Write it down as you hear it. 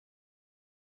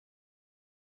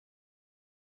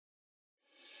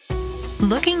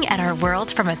Looking at our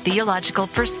world from a theological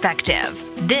perspective.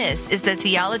 This is the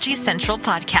Theology Central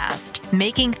Podcast,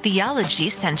 making theology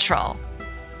central.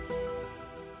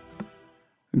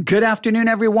 Good afternoon,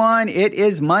 everyone. It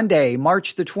is Monday,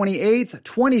 March the 28th,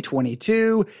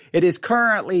 2022. It is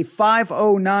currently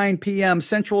 5:09 p.m.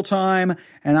 Central Time,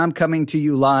 and I'm coming to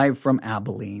you live from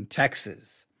Abilene,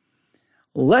 Texas.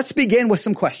 Let's begin with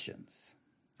some questions.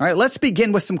 All right, let's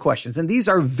begin with some questions. And these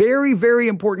are very, very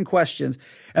important questions.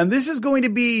 And this is going to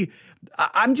be,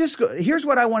 here's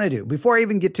what I want to do before I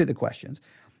even get to the questions.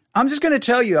 I'm just going to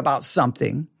tell you about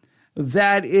something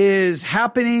that is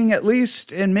happening at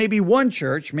least in maybe one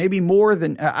church, maybe more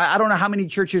than, I don't know how many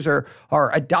churches are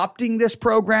adopting this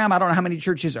program. I don't know how many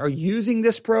churches are using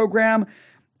this program.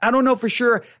 I don't know for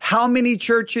sure how many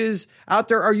churches out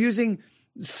there are using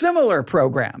similar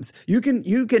programs.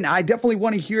 I definitely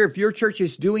want to hear if your church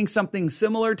is doing something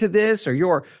similar to this, or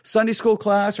your Sunday school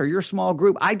class or your small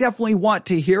group. I definitely want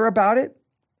to hear about it.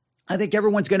 I think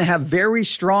everyone's going to have very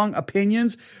strong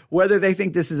opinions, whether they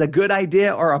think this is a good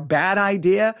idea or a bad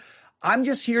idea. I'm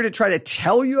just here to try to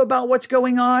tell you about what's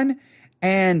going on,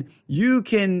 and you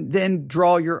can then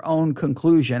draw your own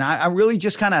conclusion. I really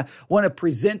just kind of want to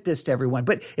present this to everyone,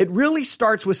 but it really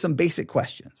starts with some basic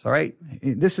questions. All right.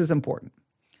 This is important.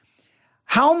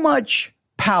 How much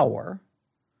power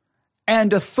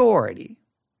and authority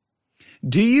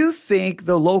do you think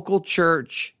the local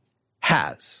church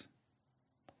has?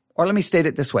 Or let me state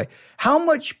it this way. How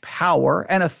much power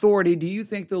and authority do you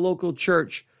think the local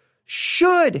church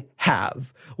should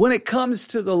have when it comes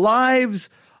to the lives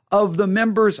of the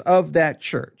members of that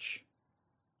church?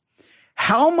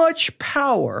 How much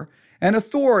power and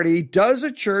authority does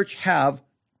a church have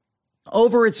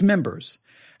over its members?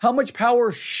 How much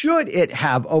power should it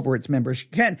have over its members?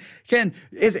 Do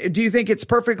you think it's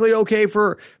perfectly okay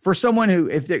for someone who,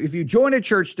 if you join a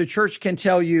church, the church can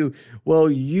tell you, well,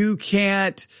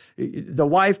 the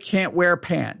wife can't wear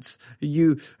pants.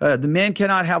 The men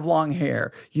cannot have long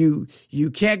hair. You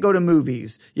can't go to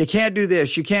movies. You can't do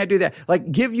this. You can't do that.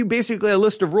 Like, give you basically a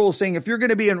list of rules saying, if you're going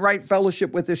to be in right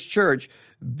fellowship with this church,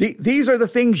 these are the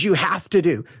things you have to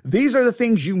do. These are the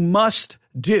things you must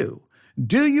do.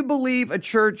 Do you believe a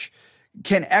church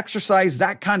can exercise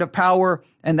that kind of power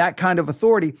and that kind of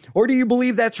authority? Or do you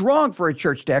believe that's wrong for a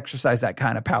church to exercise that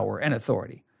kind of power and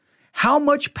authority? How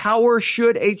much power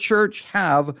should a church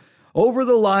have over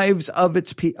the lives of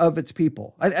its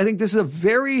people? I think this is a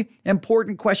very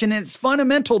important question, and it's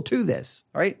fundamental to this,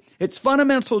 all right? It's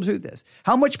fundamental to this.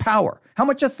 How much power, how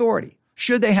much authority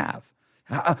should they have?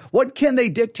 What can they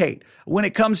dictate when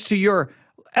it comes to your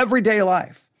everyday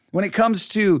life? When it comes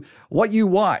to what you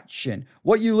watch and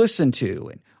what you listen to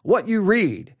and what you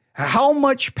read? How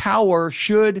much power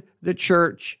should the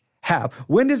church have?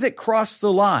 When does it cross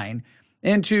the line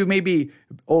into maybe,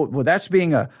 that's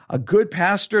being a good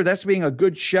pastor, that's being a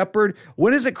good shepherd?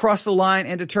 When does it cross the line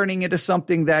into turning into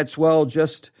something that's,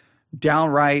 just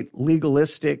downright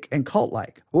legalistic and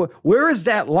cult-like? Where is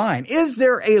that line? Is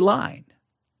there a line?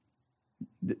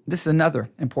 This is another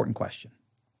important question.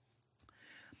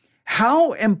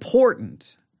 How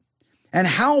important and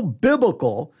how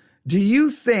biblical do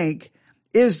you think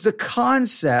is the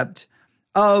concept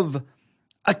of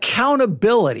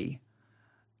accountability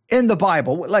in the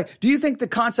Bible? Like, do you think the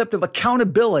concept of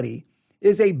accountability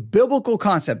is a biblical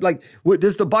concept? Like,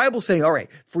 does the Bible say, all right,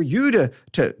 for you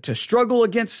to struggle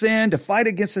against sin, to fight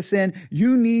against the sin,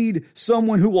 you need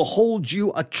someone who will hold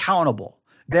you accountable?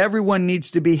 Everyone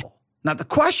needs to be. Now, the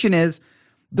question is,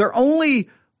 they're only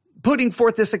putting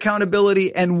forth this accountability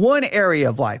in one area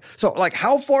of life. So, like,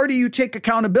 how far do you take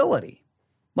accountability?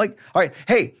 Like, all right,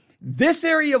 hey, this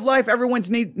area of life, everyone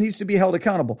needs to be held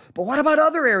accountable. But what about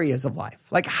other areas of life?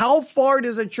 Like, how far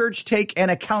does a church take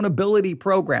an accountability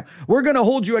program? We're going to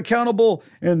hold you accountable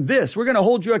in this. We're going to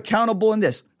hold you accountable in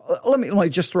this. Let me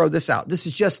just throw this out. This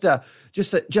is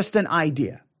just an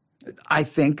idea. I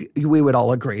think we would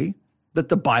all agree that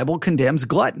the Bible condemns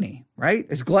gluttony, right?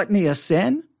 Is gluttony a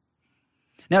sin?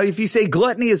 Now, if you say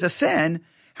gluttony is a sin,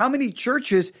 how many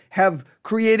churches have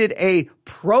created a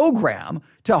program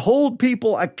to hold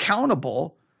people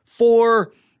accountable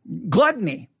for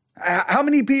gluttony? How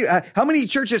many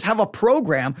churches have a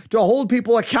program to hold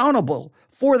people accountable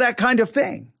for that kind of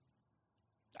thing?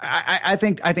 I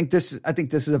think this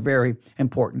is a very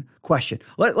important question.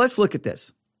 Let's look at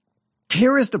this.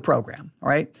 Here is the program, all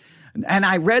right? And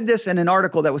I read this in an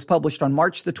article that was published on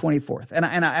March the 24th. And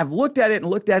I've looked at it,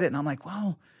 and I'm like,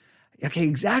 wow, okay,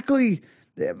 exactly.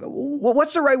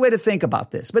 What's the right way to think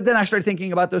about this? But then I started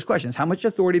thinking about those questions. How much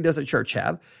authority does a church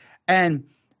have? And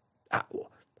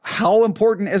how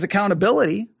important is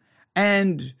accountability?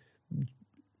 And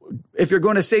if you're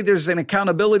going to say there's an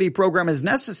accountability program is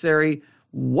necessary,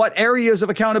 what areas of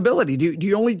accountability? Do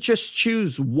you only just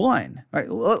choose one? All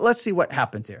right, let's see what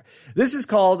happens here.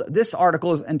 This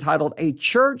article is entitled A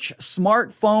Church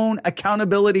Smartphone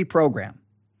Accountability Program.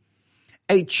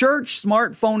 A church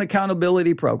smartphone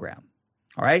accountability program.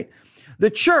 All right. The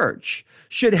church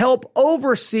should help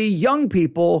oversee young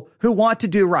people who want to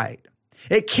do right.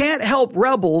 It can't help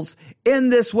rebels in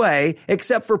this way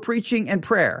except for preaching and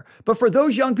prayer. But for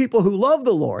those young people who love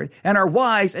the Lord and are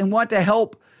wise and want to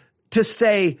help to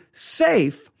stay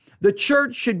safe, the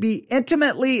church should be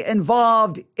intimately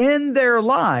involved in their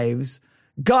lives.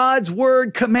 God's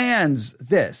word commands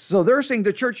this. So they're saying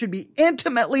the church should be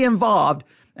intimately involved.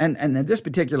 And in this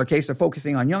particular case, they're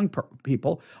focusing on young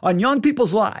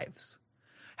people's lives.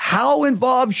 How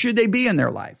involved should they be in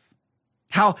their life?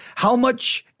 How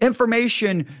much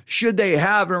information should they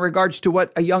have in regards to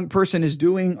what a young person is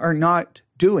doing or not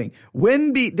doing?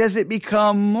 When does it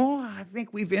become, I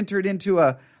think we've entered into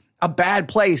a bad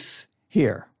place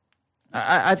here?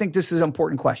 I think this is an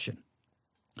important question.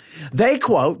 They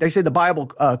say the Bible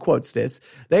quotes this.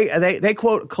 They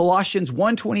quote Colossians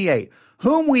 1:28,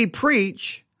 whom we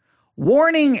preach,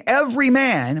 warning every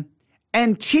man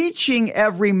and teaching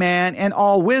every man in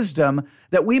all wisdom,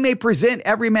 that we may present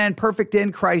every man perfect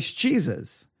in Christ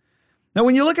Jesus. Now,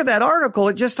 when you look at that article,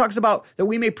 it just talks about that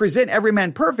we may present every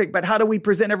man perfect, but how do we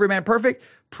present every man perfect?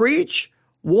 Preach,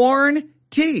 warn,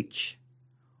 teach.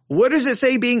 What does it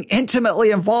say being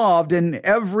intimately involved in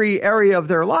every area of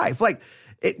their life?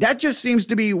 That just seems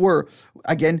to be where,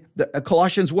 again,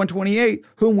 Colossians 1:28,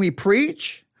 whom we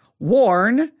preach,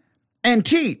 warn, and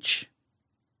teach.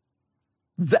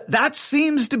 That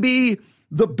seems to be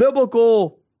the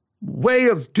biblical way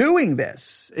of doing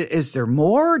this. Is there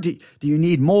more? Do you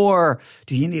need more?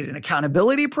 Do you need an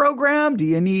accountability program?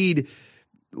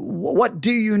 What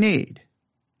do you need?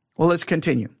 Well, let's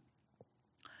continue.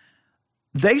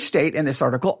 They state in this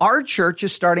article, our church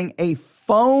is starting a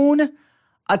phone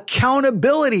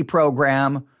accountability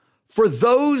program for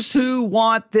those who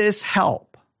want this help.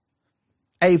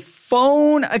 A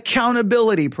phone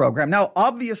accountability program. Now,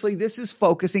 obviously, this is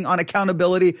focusing on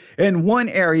accountability in one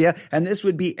area, and this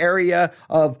would be area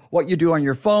of what you do on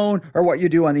your phone or what you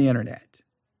do on the internet.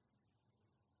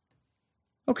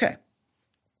 Okay.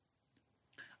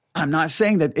 I'm not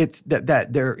saying that it's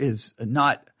that there is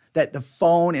not, that the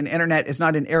phone and internet is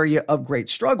not an area of great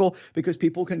struggle, because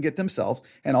people can get themselves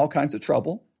in all kinds of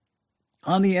trouble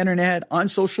on the internet, on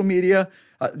social media.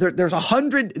 There's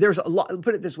 100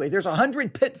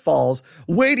 pitfalls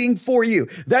waiting for you.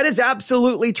 That is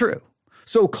absolutely true.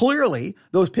 So clearly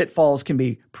those pitfalls can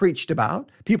be preached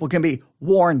about. People can be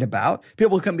warned about.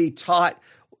 People can be taught,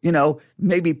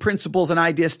 maybe principles and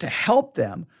ideas to help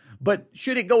them. But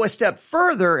should it go a step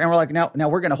further and we're like, now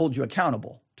we're going to hold you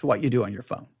accountable to what you do on your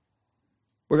phone.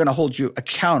 We're going to hold you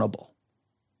accountable.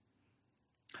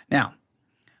 Now,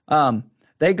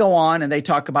 they go on and they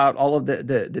talk about all of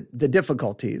the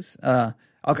difficulties.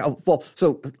 Okay, well,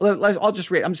 so I'll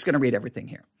just read. I'm just going to read everything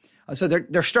here. So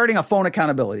they're starting a phone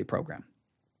accountability program.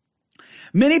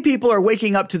 Many people are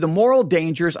waking up to the moral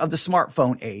dangers of the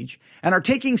smartphone age and are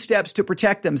taking steps to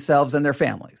protect themselves and their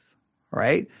families. All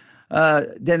right.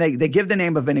 Then they give the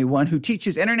name of anyone who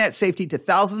teaches internet safety to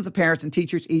thousands of parents and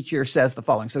teachers each year says the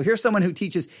following. So here's someone who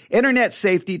teaches internet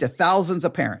safety to thousands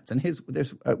of parents. And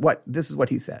this is what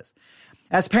he says.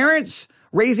 As parents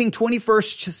raising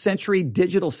 21st century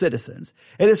digital citizens,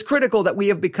 it is critical that we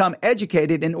have become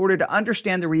educated in order to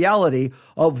understand the reality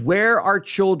of where our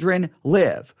children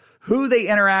live, who they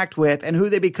interact with, and who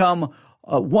they become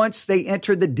once they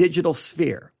enter the digital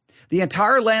sphere. The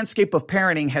entire landscape of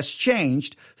parenting has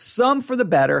changed, some for the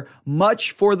better,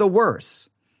 much for the worse.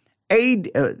 And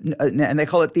they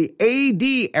call it the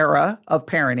AD era of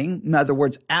parenting, in other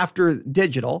words, after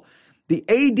digital. The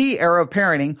AD era of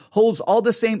parenting holds all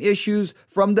the same issues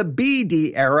from the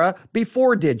BD era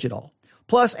before digital,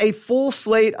 plus a full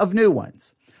slate of new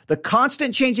ones. The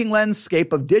constant changing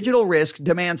landscape of digital risk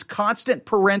demands constant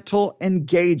parental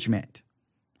engagement.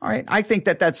 All right. I think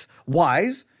that that's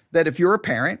wise, that if you're a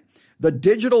parent, the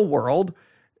digital world,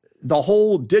 the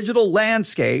whole digital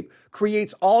landscape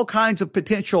creates all kinds of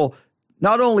potential,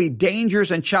 not only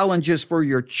dangers and challenges for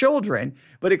your children,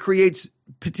 but it creates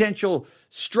potential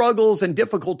struggles and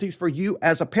difficulties for you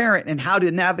as a parent and how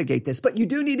to navigate this. But you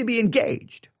do need to be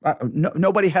engaged.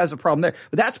 Nobody has a problem there,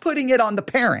 but that's putting it on the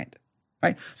parent,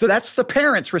 right? So that's the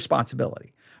parent's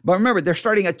responsibility. But remember, they're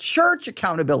starting a church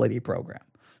accountability program.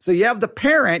 So you have the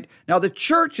parent. Now the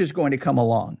church is going to come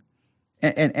along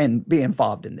and be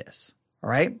involved in this. All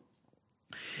right.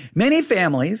 Many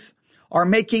families are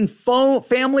making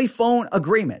family phone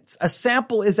agreements. A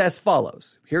sample is as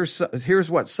follows. Here's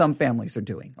what some families are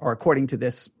doing, or according to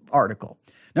this article.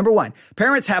 Number 1,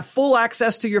 parents have full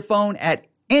access to your phone at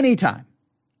any time.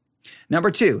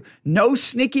 Number 2, no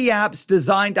sneaky apps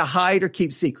designed to hide or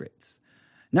keep secrets.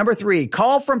 Number 3,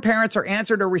 call from parents are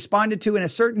answered or responded to in a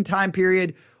certain time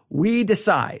period. We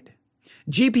decide.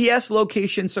 GPS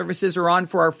location services are on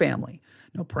for our family.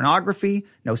 No pornography,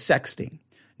 no sexting,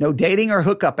 no dating or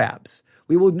hookup apps.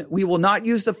 We will not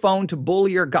use the phone to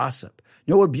bully or gossip.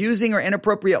 No abusing or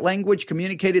inappropriate language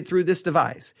communicated through this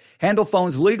device. Handle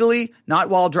phones legally, not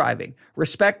while driving.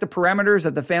 Respect the parameters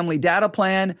of the family data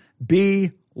plan.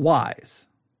 Be wise.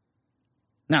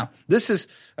 Now, this is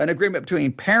an agreement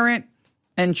between parent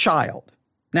and child.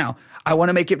 Now, I want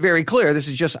to make it very clear. This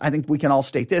is just, I think we can all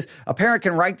state this. A parent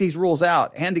can write these rules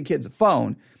out, hand the kids a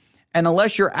phone, and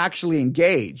unless you're actually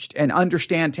engaged and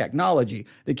understand technology,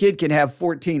 the kid can have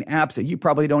 14 apps that you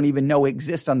probably don't even know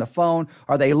exist on the phone,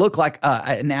 or they look like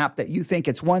an app that you think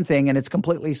it's one thing and it's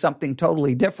completely something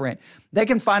totally different. They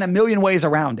can find a million ways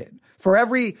around it. For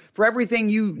everything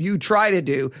you try to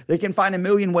do, they can find a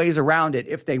million ways around it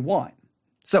if they want.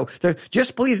 So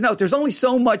just please note, there's only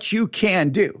so much you can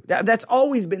do. That's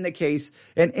always been the case.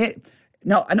 And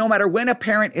no matter when a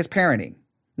parent is parenting,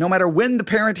 no matter when the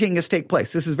parenting is taking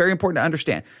place, this is very important to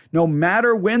understand. No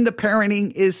matter when the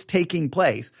parenting is taking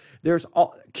place,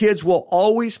 kids will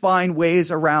always find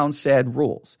ways around said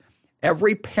rules.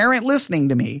 Every parent listening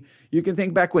to me, you can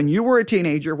think back when you were a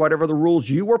teenager, whatever the rules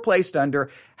you were placed under,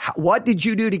 what did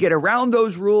you do to get around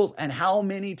those rules, and how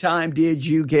many times did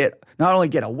you not only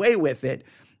get away with it,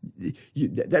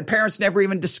 that parents never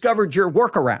even discovered your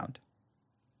workaround?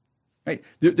 Right?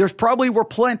 There's probably were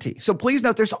plenty. So please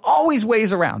note, there's always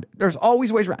ways around it. There's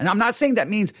always ways around. And I'm not saying that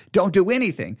means don't do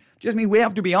anything. Just mean we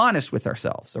have to be honest with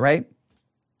ourselves, all right?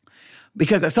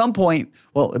 Because at some point,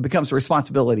 it becomes a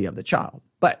responsibility of the child.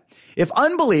 But if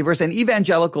unbelievers and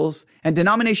evangelicals and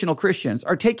denominational Christians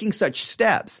are taking such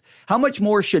steps, how much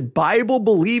more should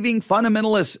Bible-believing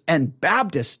fundamentalists and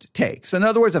Baptists take? So in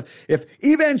other words, if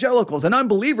evangelicals and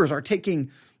unbelievers are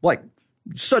taking like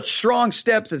such strong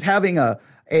steps as having a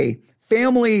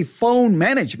family phone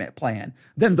management plan,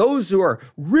 then those who are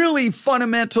really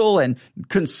fundamental and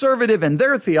conservative in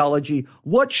their theology,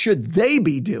 what should they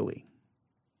be doing?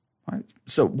 All right.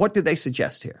 So what do they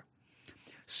suggest here?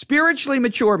 Spiritually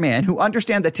mature men who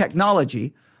understand the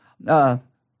technology. Let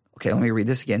me read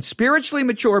this again. Spiritually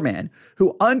mature men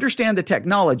who understand the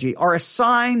technology are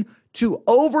assigned to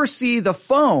oversee the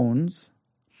phones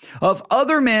of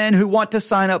other men who want to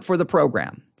sign up for the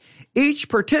program. Each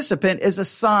participant is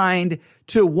assigned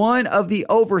to one of the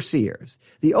overseers.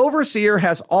 The overseer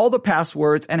has all the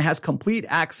passwords and has complete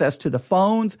access to the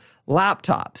phones,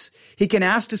 laptops. He can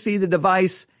ask to see the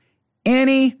device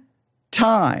any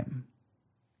time.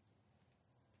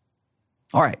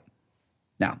 All right.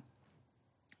 Now,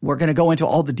 we're going to go into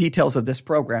all the details of this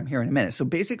program here in a minute. So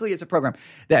basically, it's a program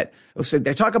so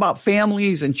they talk about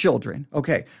families and children.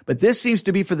 Okay. But this seems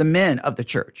to be for the men of the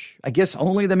church. I guess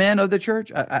only the men of the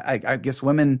church. I guess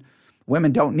women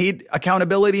don't need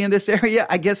accountability in this area.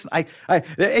 I guess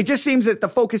it just seems that the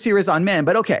focus here is on men,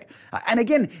 but okay. And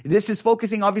again, this is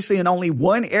focusing obviously on only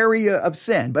one area of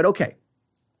sin, but okay.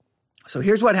 So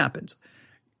here's what happens.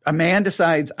 A man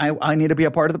decides, I need to be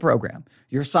a part of the program.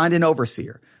 You're assigned an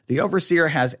overseer. The overseer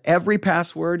has every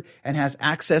password and has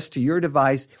access to your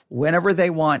device whenever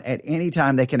they want. At any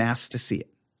time, they can ask to see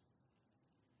it.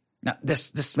 Now,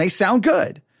 this may sound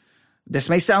good. This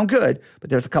may sound good, but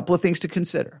there's a couple of things to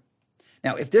consider.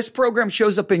 Now, if this program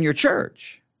shows up in your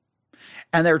church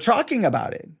and they're talking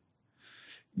about it,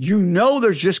 you know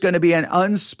there's just going to be an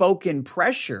unspoken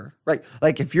pressure, right?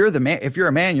 Like if you're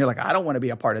a man, you're like, I don't want to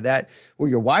be a part of that. Well,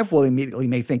 your wife will immediately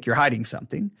may think you're hiding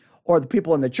something, or the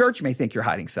people in the church may think you're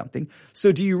hiding something.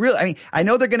 So do you really, I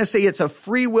know they're going to say it's a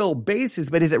free will basis,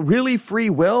 but is it really free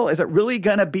will? Is it really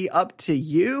going to be up to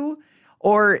you?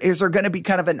 Or is there going to be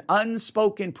kind of an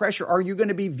unspoken pressure? Are you going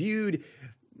to be viewed?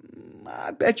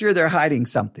 I bet they're hiding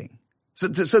something. So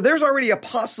there's already a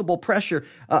possible pressure,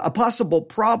 a possible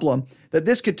problem that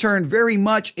this could turn very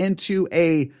much into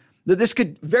kind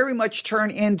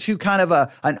of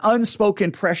an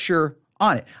unspoken pressure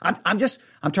on it. I'm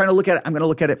trying to look at it. I'm going to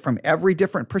look at it from every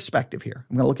different perspective here.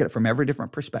 All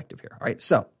right.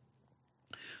 So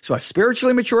So a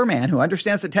spiritually mature man who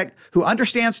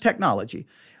understands technology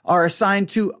are assigned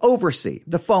to oversee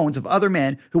the phones of other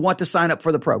men who want to sign up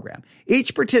for the program.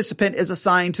 Each participant is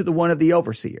assigned to one of the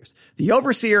overseers. The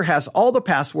overseer has all the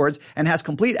passwords and has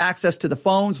complete access to the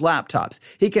phones, laptops.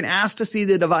 He can ask to see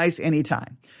the device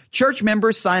anytime. Church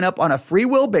members sign up on a free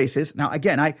will basis. Now,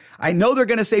 again, I know they're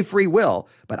going to say free will,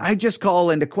 but I just call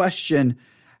into question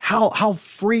how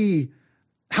free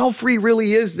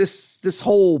really is this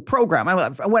whole program?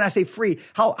 When I say free,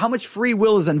 how much free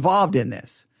will is involved in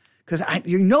this? Because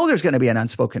there's going to be an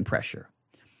unspoken pressure.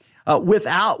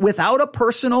 Without a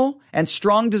personal and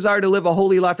strong desire to live a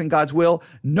holy life in God's will,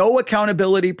 no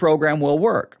accountability program will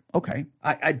work. Okay,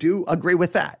 I do agree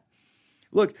with that.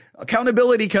 Look,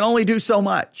 accountability can only do so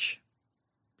much.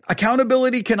 But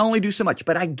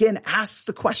again, ask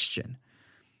the question.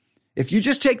 If you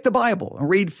just take the Bible and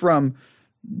read from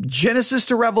Genesis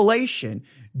to Revelation,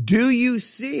 do you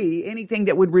see anything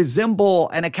that would resemble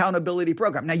an accountability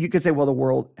program? Now, you could say, well, the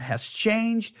world has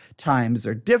changed. Times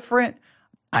are different.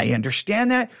 I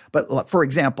understand that. But for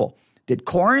example, did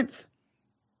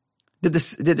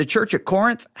the church at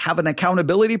Corinth have an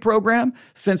accountability program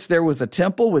since there was a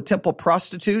temple with temple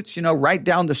prostitutes, right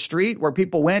down the street where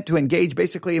people went to engage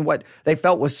basically in what they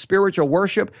felt was spiritual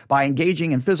worship by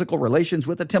engaging in physical relations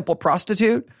with a temple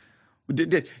prostitute?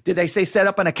 Did they say set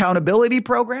up an accountability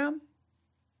program?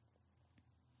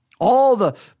 All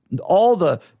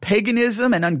the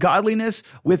paganism and ungodliness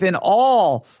within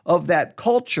all of that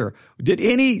culture. Did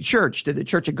the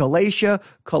church at Galatia,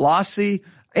 Colossae,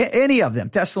 any of them,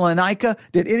 Thessalonica,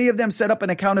 did any of them set up an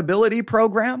accountability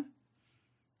program?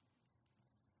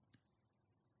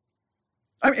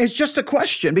 I mean, it's just a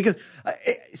question because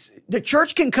the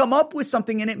church can come up with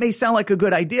something and it may sound like a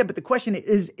good idea, but the question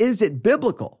is it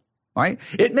biblical? Right?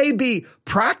 It may be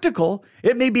practical.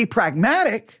 It may be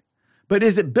pragmatic, but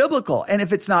is it biblical? And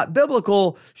if it's not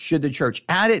biblical, should the church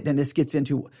add it? Then this gets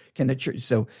into,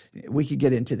 so we could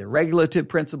get into the regulative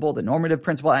principle, the normative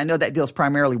principle. I know that deals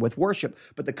primarily with worship,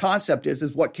 but the concept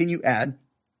is what can you add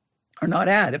or not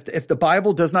add? If the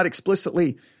Bible does not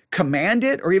explicitly command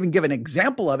it or even give an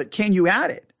example of it, can you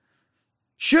add it?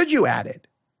 Should you add it?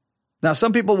 Now,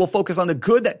 some people will focus on the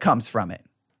good that comes from it.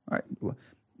 All right.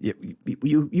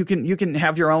 You can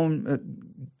have your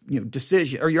own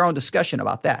decision or your own discussion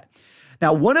about that.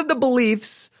 Now, one of the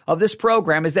beliefs of this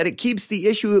program is that it keeps the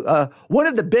issue. One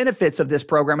of the benefits of this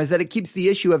program is that it keeps the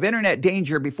issue of internet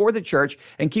danger before the church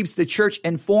and keeps the church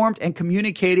informed and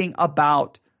communicating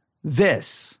about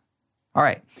this. All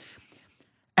right.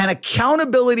 An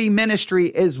accountability ministry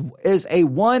is a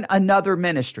one another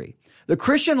ministry. The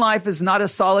Christian life is not a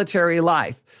solitary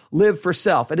life lived for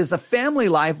self. It is a family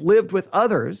life lived with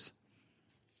others.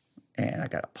 And I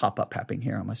got a pop-up happening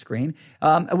here on my screen.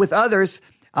 With others,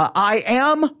 I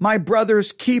am my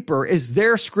brother's keeper is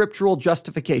their scriptural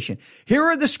justification. Here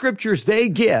are the scriptures they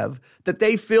give that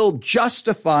they feel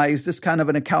justifies this kind of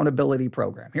an accountability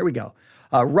program. Here we go.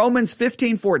 Romans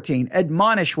 15:14,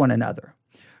 admonish one another.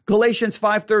 Galatians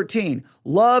 5:13,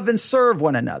 love and serve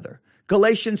one another.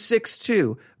 Galatians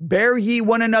 6:2, bear ye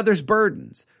one another's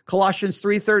burdens. Colossians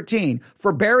 3:13,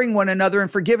 forbearing one another and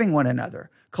forgiving one another.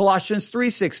 Colossians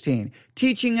 3:16,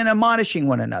 teaching and admonishing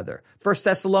one another. 1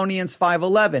 Thessalonians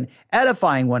 5:11,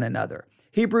 edifying one another.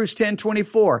 Hebrews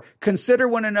 10:24, consider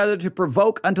one another to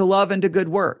provoke unto love and to good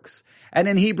works. And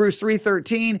in Hebrews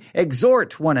 3:13,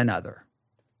 exhort one another.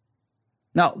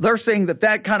 Now, they're saying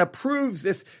that kind of proves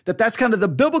this, that's kind of the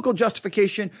biblical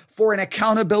justification for an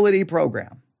accountability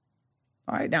program.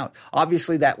 All right. Now,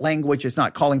 obviously that language is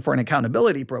not calling for an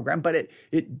accountability program, but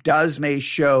it may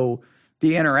show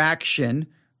the interaction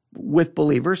with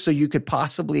believers. So you could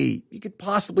possibly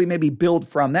maybe build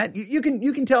from that. You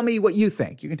can tell me what you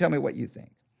think. All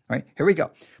right. Here we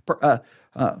go.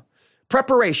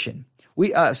 Preparation.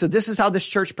 So this is how this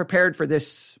church prepared for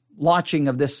this launching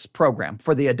of this program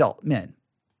for the adult men.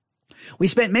 We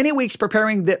spent many weeks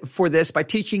preparing for this by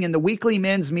teaching in the weekly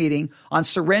men's meeting on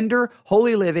surrender,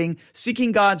 holy living,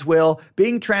 seeking God's will,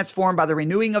 being transformed by the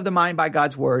renewing of the mind by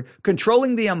God's word,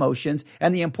 controlling the emotions,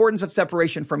 and the importance of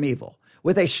separation from evil,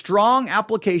 with a strong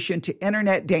application to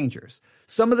internet dangers.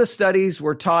 Some of the studies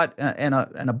were taught in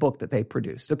a book that they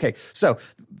produced. Okay, so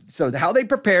how they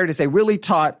prepared is they really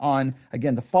taught on,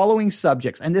 again, the following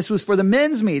subjects. And this was for the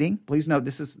men's meeting. Please note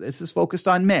this is focused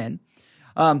on men.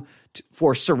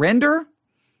 For surrender,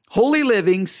 holy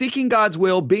living, seeking God's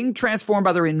will, being transformed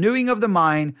by the renewing of the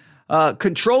mind,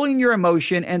 controlling your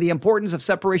emotion, and the importance of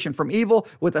separation from evil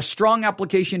with a strong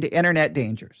application to internet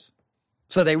dangers.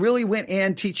 So they really went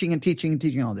in teaching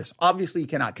on this. Obviously, you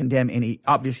cannot condemn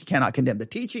the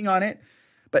teaching on it,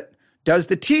 but does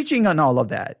the teaching on all of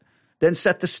that then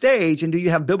set the stage? And do you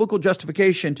have biblical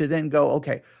justification to then go,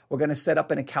 okay, we're going to set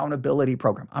up an accountability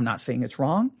program? I'm not saying it's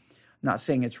wrong. I'm not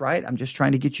saying it's right. I'm just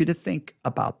trying to get you to think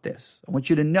about this. I want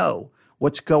you to know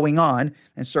what's going on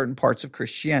in certain parts of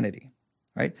Christianity,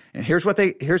 right? And here's what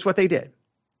they did.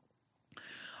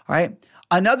 All right.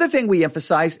 Another thing we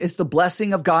emphasize is the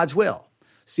blessing of God's will.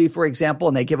 See, for example,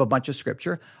 and they give a bunch of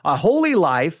scripture, a holy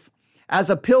life as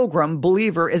a pilgrim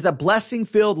believer is a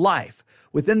blessing-filled life.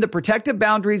 Within the protective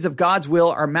boundaries of God's will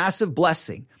are massive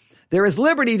blessing. There is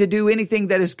liberty to do anything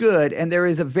that is good, and that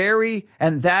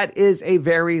is a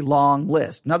very long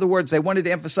list. In other words, they wanted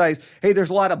to emphasize, hey, there's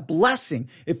a lot of blessing.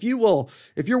 If you're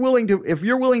willing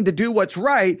to do what's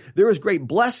right, there is great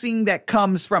blessing that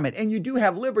comes from it. And you do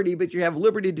have liberty, but you have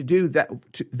liberty to do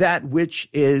that which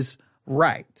is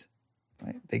right.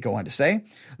 Right? They go on to say,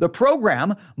 the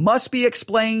program must be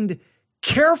explained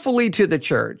carefully to the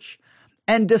church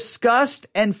and discussed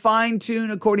and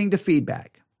fine-tuned according to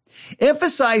feedback.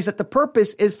 Emphasize that the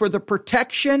purpose is for the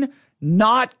protection,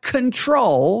 not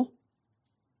control.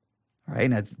 All right,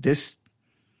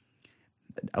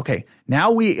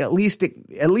 now we at least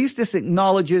this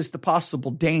acknowledges the possible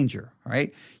danger. All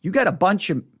right, you got a bunch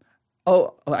of,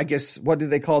 I guess, what do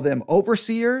they call them?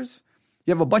 Overseers.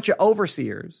 You have a bunch of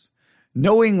overseers.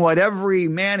 Knowing what every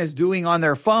man is doing on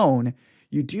their phone,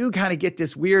 you do kind of get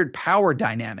this weird power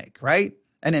dynamic, right?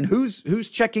 And then who's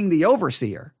checking the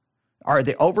overseer?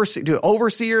 Do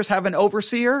overseers have an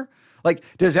overseer? Like,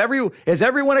 is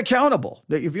everyone accountable?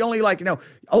 If you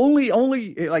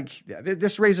only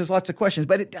this raises lots of questions,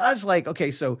 but it does, like,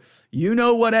 okay, so you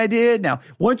know what I did. Now,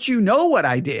 once you know what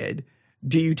I did,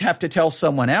 do you have to tell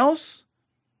someone else?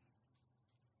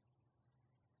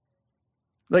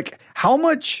 Like, how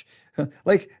much?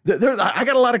 Like, I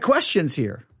got a lot of questions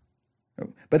here,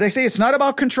 but they say it's not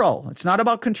about control. It's not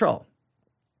about control.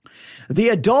 The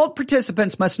adult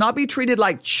participants must not be treated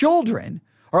like children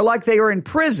or like they are in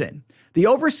prison. The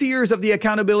overseers of the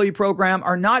accountability program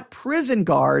are not prison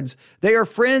guards. They are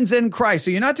friends in Christ.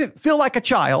 So you're not to feel like a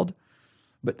child,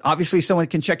 but obviously someone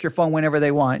can check your phone whenever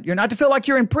they want. You're not to feel like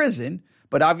you're in prison,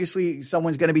 but obviously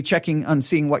someone's going to be checking and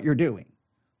seeing what you're doing,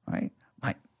 right?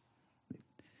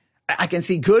 I can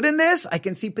see good in this. I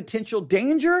can see potential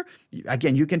danger.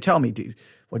 Again, you can tell me, dude,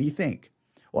 what do you think?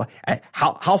 Well,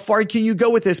 how far can you go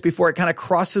with this before it kind of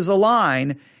crosses a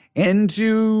line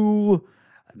into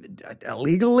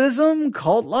legalism,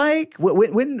 cult-like?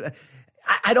 When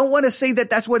I don't want to say that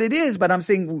that's what it is, but I'm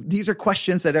saying these are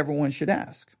questions that everyone should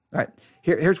ask. All right,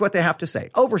 here's what they have to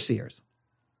say. Overseers.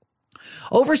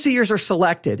 Overseers are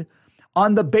selected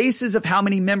on the basis of how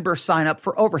many members sign up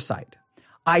for oversight.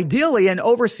 Ideally, an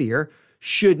overseer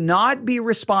should not be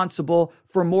responsible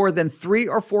for more than 3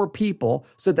 or 4 people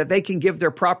so that they can give their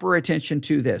proper attention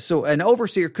to this. So an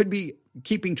overseer could be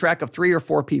keeping track of 3 or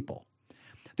 4 people.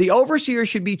 The overseer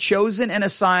should be chosen and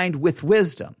assigned with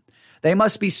wisdom. They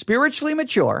must be spiritually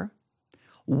mature,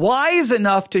 wise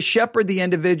enough to shepherd the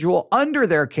individual under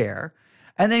their care,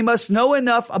 and they must know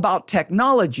enough about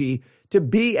technology to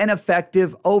be an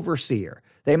effective overseer.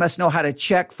 They must know how to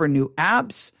check for new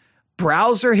apps,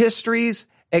 browser histories,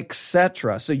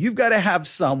 etc. So you've got to have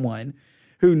someone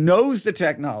who knows the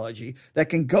technology that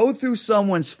can go through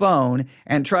someone's phone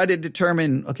and try to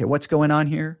determine, okay, what's going on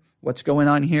here? What's going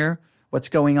on here? What's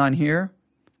going on here?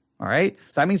 All right.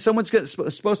 So, I mean, someone's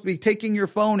supposed to be taking your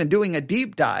phone and doing a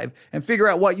deep dive and figure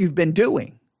out what you've been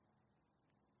doing.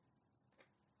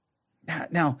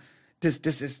 Now, does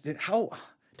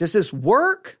this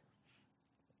work?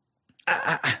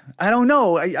 I don't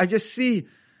know. I just see...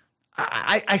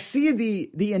 I see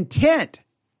the intent.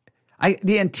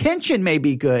 The intention may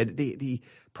be good. The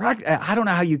I don't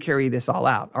know how you carry this all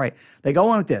out. All right. They go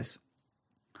on with this.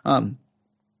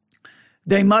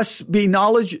 They must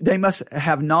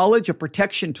have knowledge of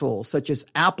protection tools such as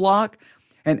AppLock,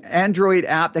 an Android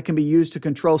app that can be used to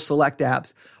control select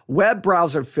apps, web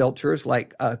browser filters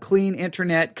like Clean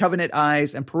Internet, Covenant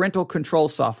Eyes, and parental control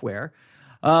software.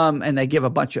 And they give a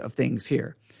bunch of things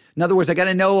here. In other words, I got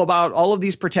to know about all of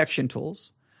these protection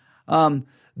tools.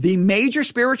 The major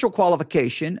spiritual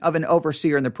qualification of an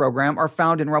overseer in the program are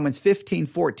found in Romans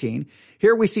 15:14.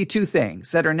 Here we see 2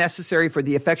 things that are necessary for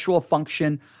the effectual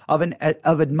function of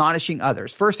admonishing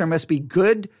others. First, there must be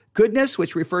goodness,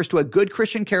 which refers to a good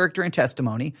Christian character and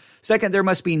testimony. Second, there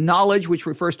must be knowledge, which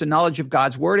refers to knowledge of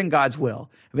God's word and God's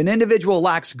will. If an individual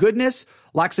lacks goodness,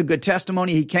 lacks a good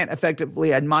testimony, he can't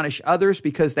effectively admonish others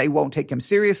because they won't take him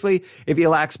seriously. If he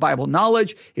lacks Bible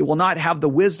knowledge, he will not have the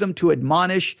wisdom to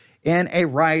admonish in a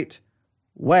right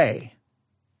way.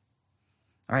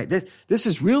 All right, this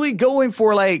is really going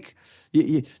for like,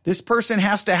 this person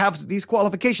has to have these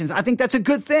qualifications. I think that's a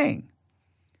good thing.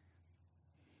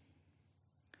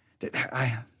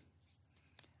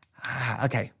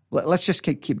 Okay, let's just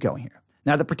keep going here.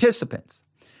 Now, the participants.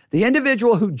 The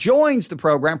individual who joins the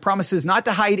program promises not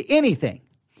to hide anything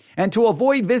and to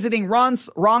avoid visiting wrong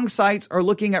sites or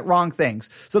looking at wrong things.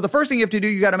 So the first thing you have to do,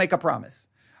 you got to make a promise.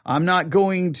 I'm not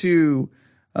going to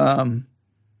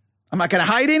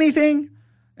hide anything,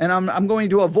 and I'm going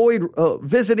to avoid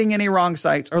visiting any wrong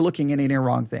sites or looking at any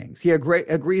wrong things. He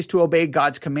agrees to obey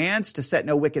God's commands, to set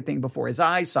no wicked thing before his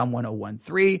eyes, Psalm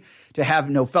 101:3, to have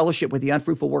no fellowship with the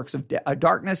unfruitful works of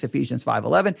darkness, Ephesians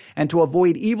 5:11, and to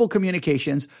avoid evil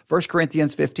communications, 1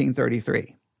 Corinthians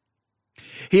 15:33.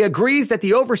 He agrees that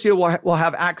the overseer will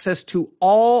have access to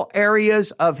all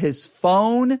areas of his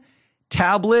phone,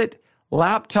 tablet,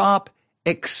 laptop,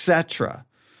 etc.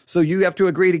 So you have to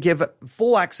agree to give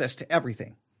full access to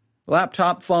everything.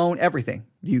 Laptop, phone, everything.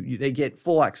 They get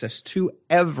full access to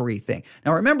everything.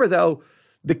 Now remember though,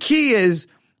 the key is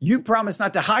you promise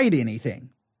not to hide anything.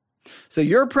 So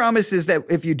your promise is that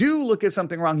if you do look at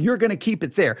something wrong, you're going to keep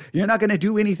it there. You're not going to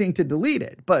do anything to delete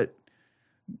it. But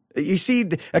you see,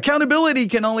 accountability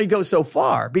can only go so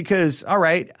far because, all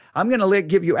right, I'm going to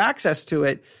give you access to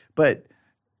it, but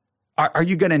are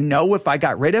you going to know if I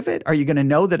got rid of it? Are you going to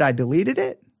know that I deleted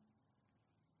it?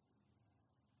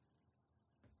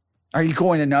 Are you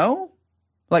going to know?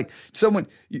 Like someone,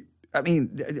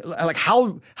 like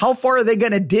how far are they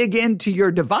going to dig into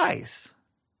your device?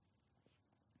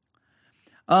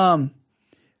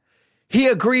 He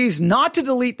agrees not to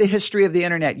delete the history of the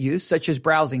internet use, such as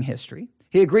browsing history.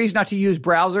 He agrees not to use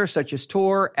browsers such as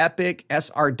Tor, Epic,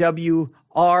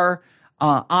 SRWR,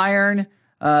 Iron,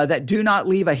 that do not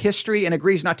leave a history, and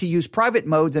agrees not to use private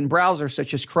modes in browsers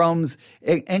such as Chrome's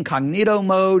incognito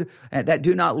mode that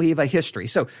do not leave a history.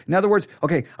 So in other words,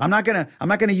 okay, I'm not going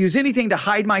to use anything to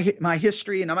hide my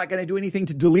history, and I'm not going to do anything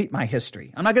to delete my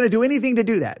history. I'm not going to do anything to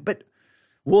do that. But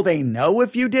will they know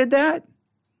if you did that?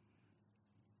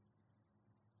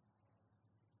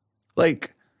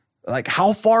 Like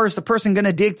how far is the person going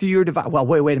to dig through your device? Well,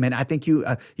 wait a minute. I think you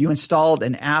installed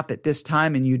an app at this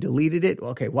time and you deleted it.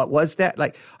 Okay. What was that?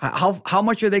 Like how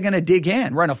much are they going to dig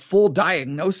in? Run a full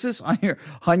diagnosis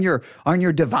on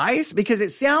your device? Because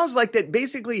it sounds like that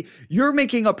basically you're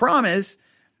making a promise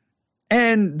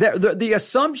and the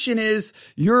assumption is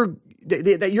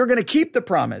that you're going to keep the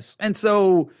promise. And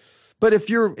so, but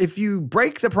if you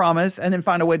break the promise and then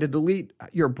find a way to delete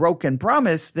your broken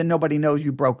promise, then nobody knows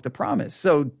you broke the promise.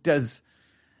 So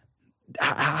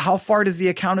how far does the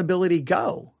accountability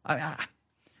go? I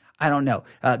don't know.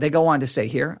 They go on to say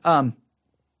here,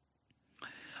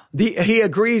 he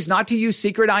agrees not to use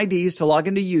secret IDs to log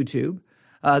into YouTube.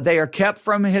 They are kept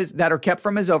from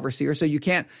his overseer. So you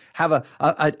can't have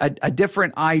a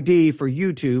different ID for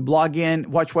YouTube. Log in,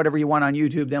 watch whatever you want on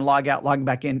YouTube, then log out, log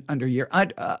back in under your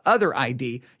other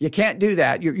ID. You can't do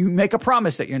that. You make a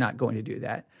promise that you're not going to do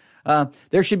that.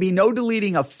 There should be no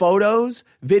deleting of photos,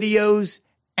 videos,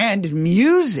 and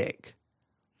music,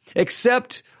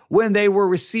 except when they were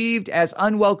received as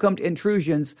unwelcomed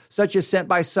intrusions, such as sent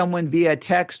by someone via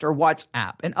text or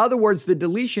WhatsApp. In other words, the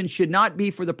deletion should not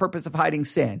be for the purpose of hiding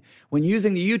sin. When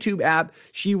using the YouTube app,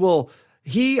 he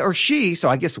or she, so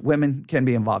I guess women can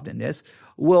be involved in this,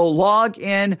 will log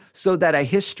in so that a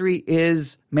history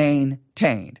is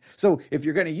maintained. So if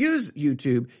you're going to use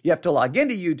YouTube, you have to log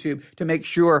into YouTube to make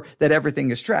sure that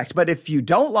everything is tracked. But if you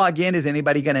don't log in, is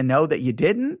anybody going to know that you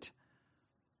didn't?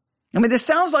 I mean, this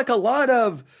sounds like a lot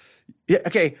of,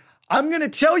 okay, I'm going to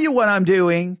tell you what I'm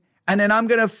doing, and then I'm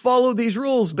going to follow these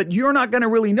rules, but you're not going to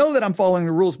really know that I'm following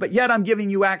the rules, but yet I'm giving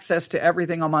you access to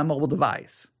everything on my mobile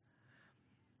device.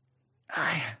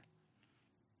 I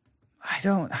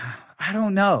don't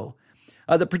know.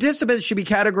 The participants should be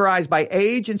categorized by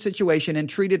age and situation and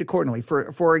treated accordingly.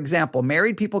 For example,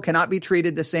 married people cannot be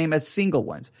treated the same as single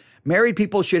ones. Married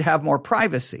people should have more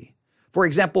privacy. For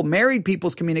example, married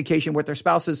people's communication with their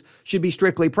spouses should be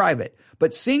strictly private,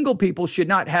 but single people should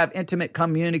not have intimate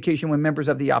communication with members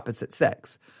of the opposite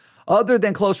sex. Other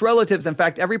than close relatives, in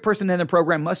fact, every person in the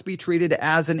program must be treated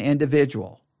as an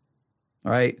individual.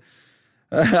 All right.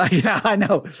 Yeah, I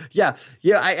know. Yeah.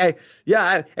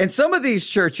 And some of these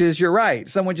churches, you're right.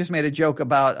 Someone just made a joke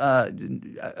about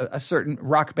a certain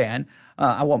rock band.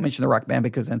 I won't mention the rock band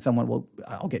because then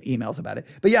I'll get emails about it.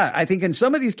 But yeah, I think in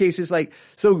some of these cases,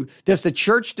 so does the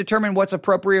church determine what's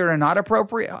appropriate or not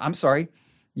appropriate? I'm sorry.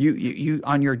 You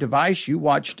on your device, you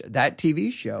watched that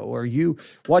TV show, or you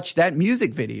watched that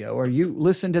music video, or you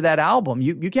listened to that album.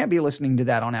 You can't be listening to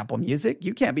that on Apple Music.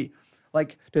 You can't be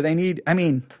do they need,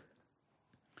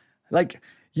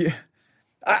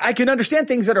 I can understand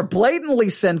things that are blatantly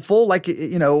sinful, but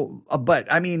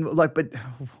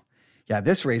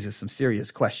this raises some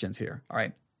serious questions here. All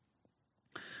right.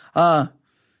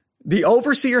 The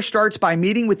overseer starts by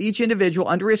meeting with each individual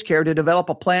under his care to develop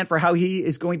a plan for how he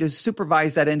is going to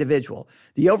supervise that individual.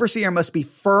 The overseer must be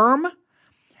firm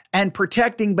and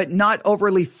protecting, but not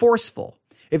overly forceful.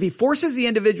 If he forces the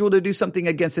individual to do something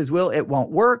against his will, it won't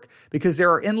work because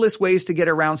there are endless ways to get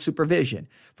around supervision.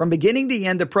 From beginning to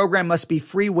end, the program must be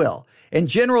free will. In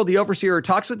general, the overseer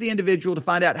talks with the individual to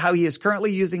find out how he is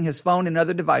currently using his phone and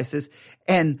other devices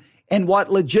and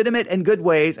what legitimate and good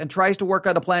ways, and tries to work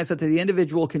out a plan so that the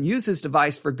individual can use his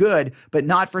device for good, but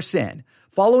not for sin.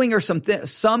 Following are some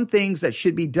things that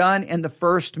should be done in the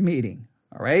first meeting.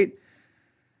 All right.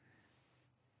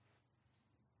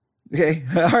 Okay.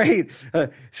 All right.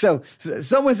 So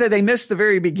someone said they missed the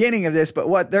very beginning of this, but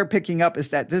what they're picking up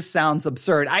is that this sounds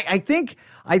absurd. I think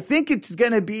it's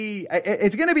going to be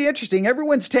interesting.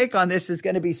 Everyone's take on this is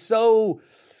going to be so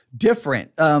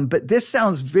different. But this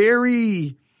sounds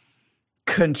very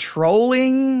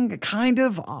controlling, kind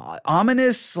of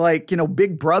ominous, like,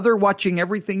 Big Brother watching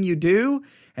everything you do,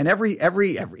 and every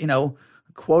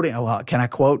quoting. Can I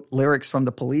quote lyrics from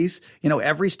The Police?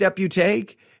 Every step you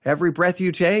take, every breath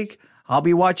you take, I'll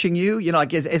be watching you.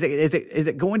 Like, is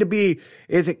it going to be?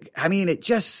 It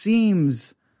just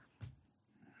seems.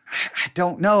 I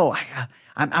don't know.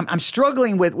 I'm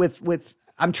struggling with.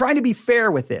 I'm trying to be fair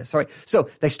with this. All right. So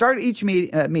they start each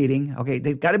meeting. Okay,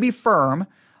 they've got to be firm.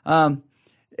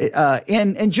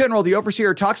 In general, the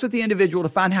overseer talks with the individual to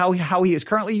find how he is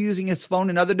currently using his phone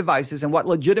and other devices and what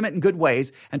legitimate and good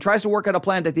ways, and tries to work out a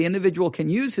plan that the individual can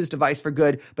use his device for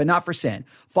good, but not for sin.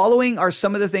 Following are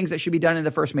some of the things that should be done in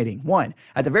the first meeting. 1,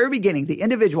 at the very beginning, the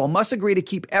individual must agree to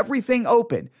keep everything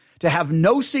open, to have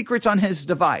no secrets on his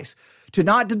device, to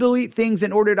not delete things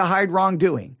in order to hide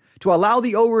wrongdoing, to allow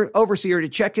the overseer to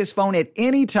check his phone at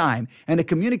any time, and to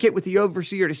communicate with the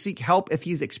overseer to seek help if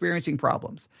he's experiencing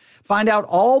problems. Find out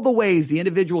all the ways the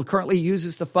individual currently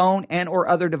uses the phone and or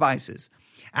other devices.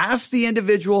 Ask if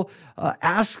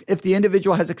the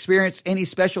individual has experienced any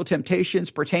special temptations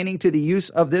pertaining to the use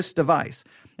of this device.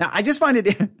 Now, I just find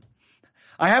it,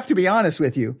 I have to be honest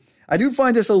with you, I do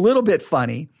find this a little bit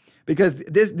funny, because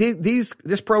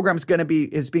this program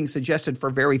is being suggested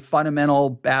for very fundamental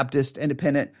Baptist,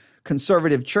 independent,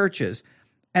 conservative churches.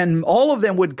 And all of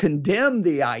them would condemn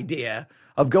the idea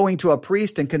of going to a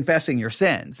priest and confessing your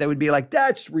sins. They would be like,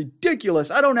 that's ridiculous.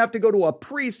 I don't have to go to a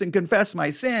priest and confess my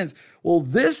sins. Well,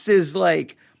 this is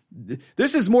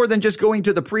more than just going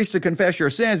to the priest to confess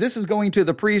your sins. This is going to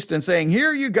the priest and saying,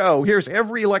 here you go. Here's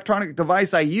every electronic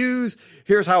device I use.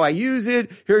 Here's how I use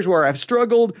it. Here's where I've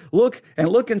struggled. Look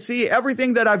and see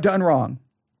everything that I've done wrong.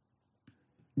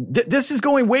 This is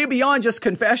going way beyond just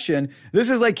confession. This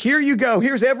is like, here you go.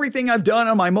 Here's everything I've done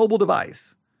on my mobile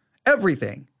device.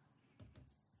 Everything.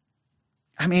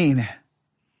 They're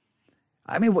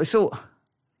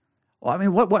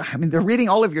reading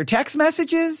all of your text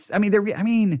messages. And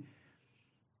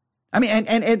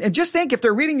just think, if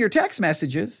they're reading your text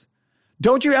messages,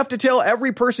 don't you have to tell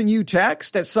every person you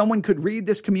text that someone could read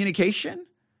this communication?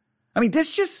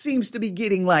 This just seems to be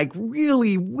getting like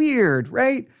really weird,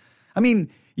 right?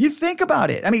 You think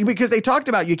about it. because they talked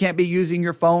about you can't be using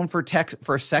your phone for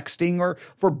sexting or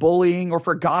for bullying or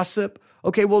for gossip.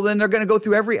 Okay, well, then they're going to go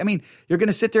through you're going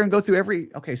to sit there and go through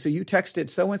okay, so you texted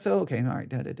so-and-so. Okay, all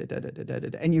right.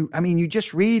 And you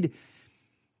just read.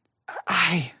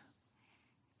 I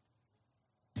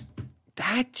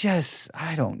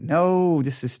don't know.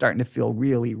 This is starting to feel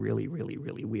really, really, really,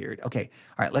 really weird. Okay,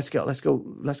 all right, let's go.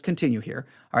 Let's continue here.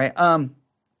 All right.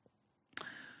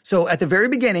 So at the very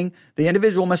beginning, the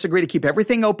individual must agree to keep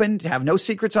everything open, to have no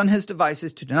secrets on his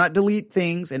devices, to not delete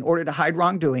things in order to hide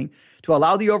wrongdoing, to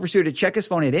allow the overseer to check his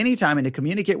phone at any time, and to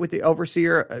communicate with the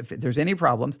overseer if there's any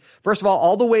problems. First of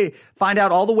all, find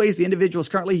out all the ways the individual is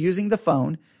currently using the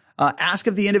phone. Ask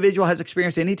if the individual has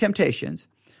experienced any temptations.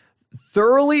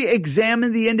 Thoroughly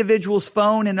examine the individual's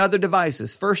phone and other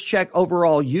devices. First, check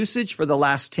overall usage for the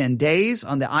last 10 days.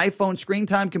 On the iPhone, screen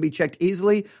time can be checked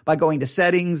easily by going to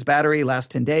settings, battery,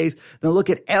 last 10 days. Then look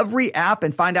at every app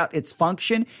and find out its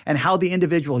function and how the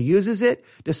individual uses it.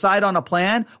 Decide on a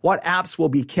plan. What apps will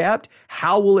be kept?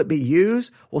 How will it be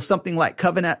used? Will something like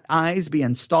Covenant Eyes be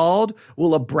installed?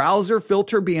 Will a browser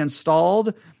filter be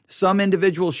installed? Some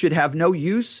individuals should have no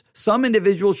use. Some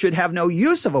individuals should have no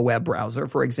use of a web browser,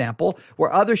 for example,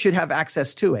 where others should have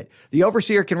access to it. The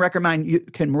overseer can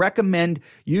recommend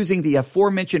using the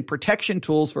aforementioned protection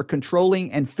tools for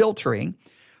controlling and filtering.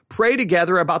 Pray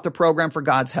together about the program for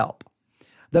God's help.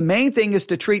 The main thing is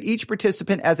to treat each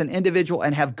participant as an individual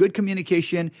and have good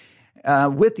communication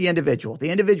with the individual. The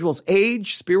individual's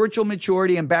age, spiritual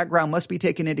maturity, and background must be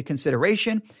taken into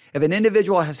consideration. If an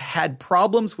individual has had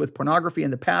problems with pornography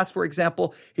in the past, for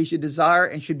example, he should desire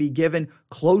and should be given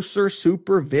closer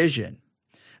supervision.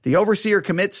 The overseer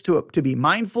commits to be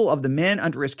mindful of the men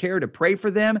under his care, to pray for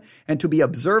them, and to be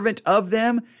observant of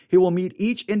them. He will meet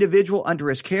each individual under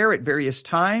his care at various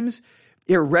times.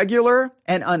 Irregular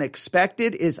and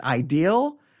unexpected is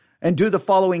ideal. And do the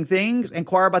following things: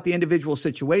 inquire about the individual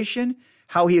situation,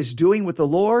 how he is doing with the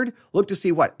Lord, look to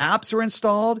see what apps are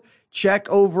installed, check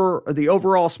over the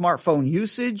overall smartphone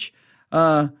usage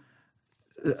for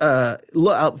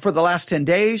the last 10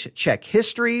 days, check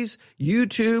histories,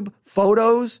 YouTube,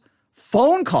 photos,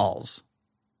 phone calls.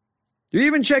 You're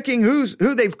even checking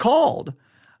who they've called.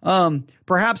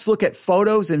 Perhaps look at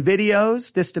photos and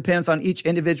videos. This depends on each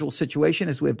individual situation,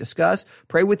 as we have discussed.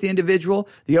 Pray with the individual.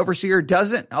 The overseer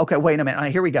doesn't. Okay, wait a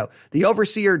minute. Here we go. The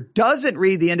overseer doesn't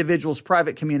read the individual's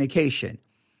private communication,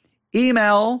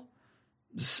 email,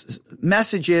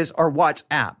 messages, or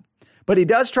WhatsApp, but he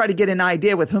does try to get an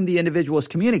idea with whom the individual is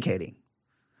communicating.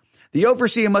 The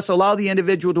overseer must allow the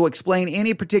individual to explain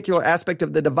any particular aspect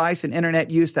of the device and internet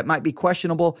use that might be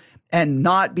questionable and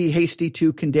not be hasty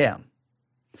to condemn.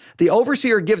 The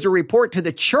overseer gives a report to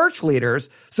the church leaders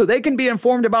so they can be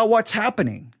informed about what's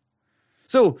happening.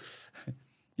 So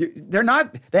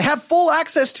they have full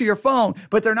access to your phone,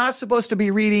 but they're not supposed to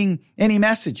be reading any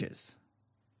messages.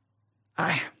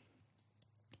 I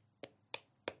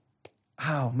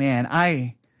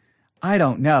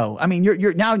don't know. I mean,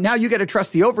 you're now you got to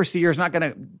trust the overseer is not going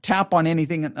to tap on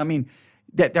anything. I mean,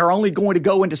 that they're only going to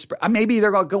go into, maybe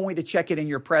they're going to check it in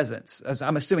your presence.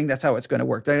 I'm assuming that's how it's going to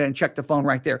work. They're going to check the phone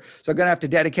right there. So they're going to have to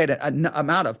dedicate an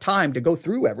amount of time to go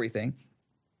through everything.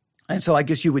 And so I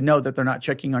guess you would know that they're not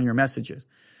checking on your messages.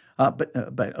 But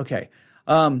okay.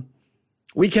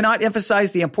 We cannot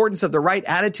emphasize the importance of the right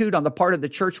attitude on the part of the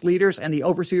church leaders and the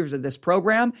overseers of this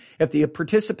program. If the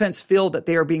participants feel that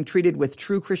they are being treated with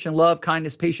true Christian love,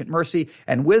 kindness, patience, mercy,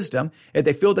 and wisdom, if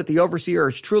they feel that the overseer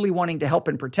is truly wanting to help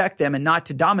and protect them and not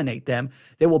to dominate them,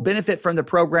 they will benefit from the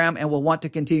program and will want to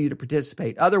continue to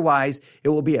participate. Otherwise, it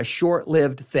will be a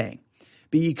short-lived thing.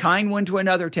 Be ye kind one to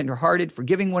another, tenderhearted,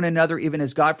 forgiving one another, even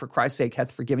as God for Christ's sake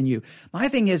hath forgiven you. My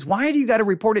thing is, why do you got to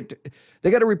report it?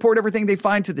 They got to report everything they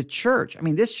find to the church. I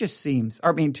mean, this just seems,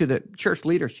 to the church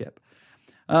leadership.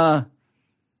 Okay.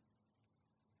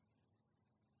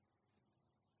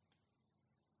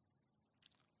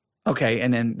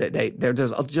 And then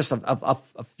there's just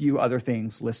a few other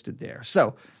things listed there.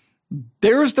 So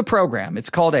there's the program. It's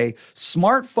called a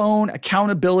Smartphone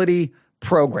Accountability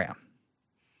Program.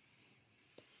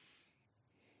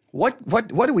 What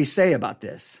do we say about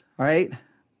this? All right.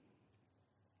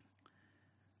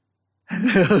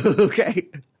 Okay.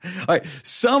 All right.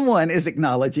 Someone is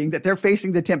acknowledging that they're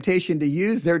facing the temptation to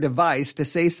use their device to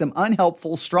say some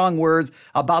unhelpful, strong words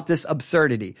about this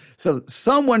absurdity. So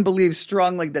someone believes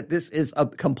strongly that this is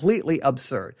completely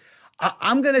absurd.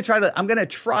 I'm going to try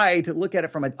to look at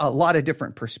it from a lot of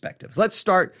different perspectives. Let's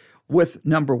start with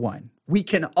number one. We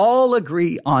can all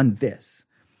agree on this.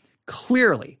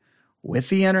 Clearly, with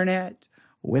the internet,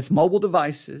 with mobile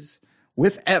devices,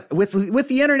 with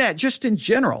the internet just in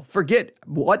general, forget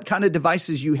what kind of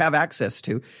devices you have access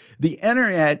to. The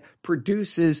internet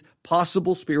produces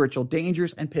possible spiritual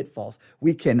dangers and pitfalls.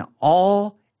 We can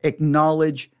all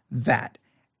acknowledge that.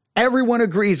 Everyone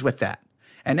agrees with that.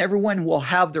 And everyone will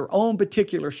have their own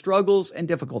particular struggles and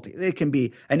difficulties. It can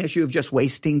be an issue of just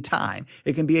wasting time.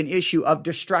 It can be an issue of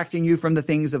distracting you from the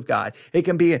things of God. It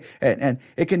can be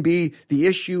the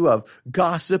issue of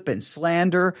gossip and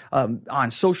slander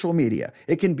on social media.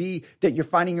 It can be that you're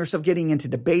finding yourself getting into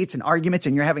debates and arguments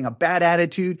and you're having a bad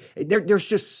attitude. There's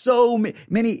just so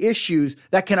many issues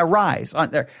that can arise on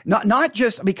there. Not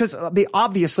just because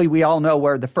obviously we all know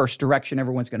where the first direction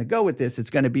everyone's going to go with this.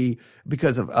 It's going to be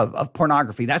because of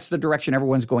pornography. That's the direction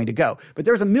everyone's going to go. But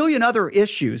there's a million other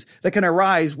issues that can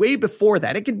arise way before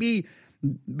that. It could be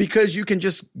because you can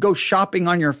just go shopping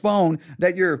on your phone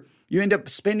that you end up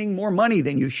spending more money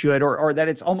than you should, or that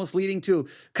it's almost leading to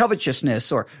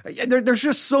covetousness, or there's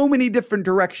just so many different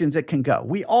directions it can go.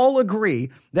 We all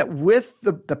agree that with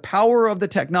the power of the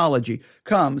technology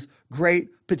comes great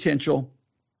potential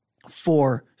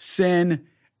for sin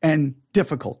and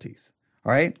difficulties.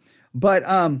 All right. But,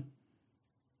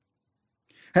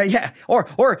 yeah, or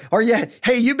yeah.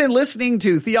 Hey, you've been listening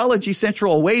to Theology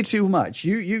Central way too much.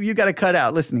 You got to cut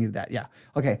out listening to that. Yeah.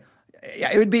 Okay.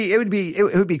 Yeah. It would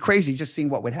be crazy just seeing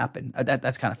what would happen.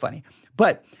 That's kind of funny.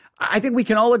 But I think we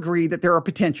can all agree that there are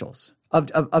potentials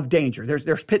of danger.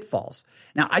 There's pitfalls.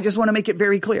 Now, I just want to make it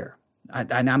very clear.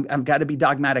 I'm got to be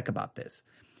dogmatic about this.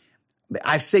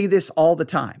 I say this all the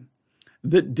time.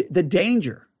 The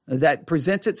danger that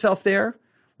presents itself there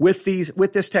with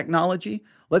this technology.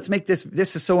 Let's make this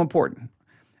is so important.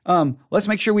 Let's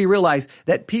make sure we realize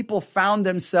that people found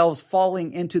themselves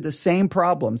falling into the same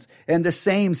problems and the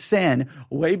same sin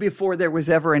way before there was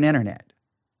ever an internet,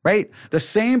 right? The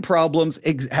same problems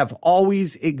have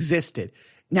always existed.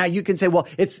 Now you can say, well,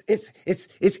 it's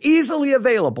easily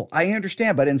available. I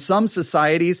understand, but in some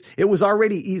societies, it was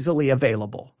already easily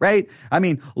available, right? I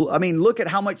mean, look at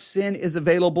how much sin is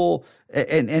available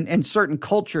in certain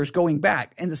cultures going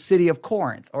back in the city of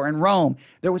Corinth or in Rome.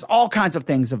 There was all kinds of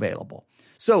things available.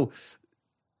 So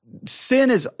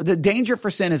the danger for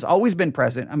sin has always been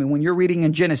present. I mean, when you're reading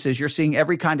in Genesis, you're seeing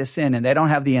every kind of sin and they don't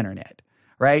have the internet,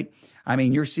 right? I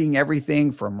mean, you're seeing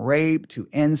everything from rape to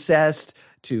incest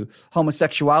to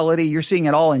homosexuality. You're seeing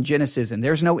it all in Genesis, and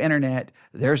there's no internet,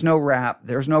 there's no rap,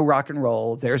 there's no rock and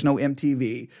roll, there's no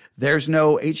MTV, there's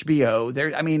no HBO,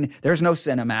 there's no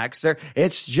Cinemax.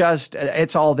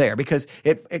 It's all there because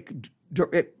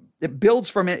it builds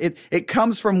from it. It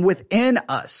comes from within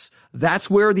us. That's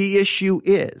where the issue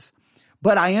is.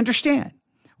 But I understand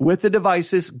with the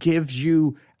devices gives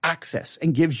you access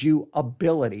and gives you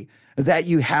ability that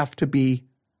you have to be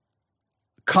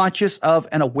conscious of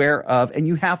and aware of, and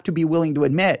you have to be willing to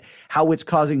admit how it's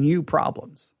causing you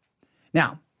problems.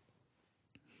 Now,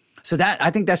 so that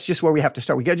I think that's just where we have to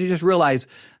start. We got to just realize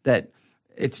that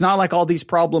it's not like all these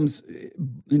problems,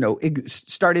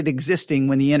 started existing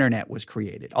when the internet was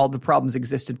created. All the problems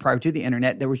existed prior to the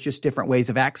internet. There was just different ways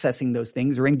of accessing those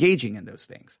things or engaging in those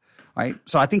things, right?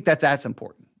 So I think that's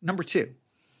important. Number 2,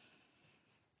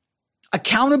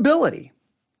 accountability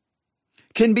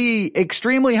can be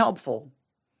extremely helpful.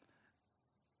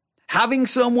 Having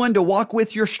someone to walk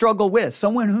with your struggle with,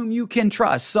 someone whom you can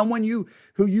trust, someone who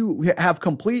you have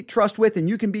complete trust with and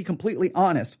you can be completely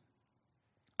honest,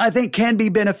 I think can be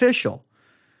beneficial.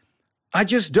 I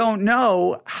just don't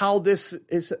know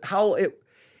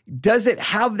does it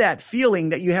have that feeling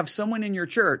that you have someone in your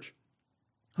church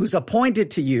who's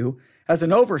appointed to you as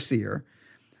an overseer.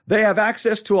 They have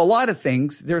access to a lot of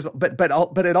things.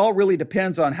 But it all really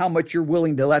depends on how much you're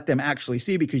willing to let them actually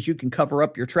see, because you can cover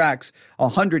up your tracks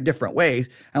 100 different ways.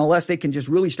 And unless they can just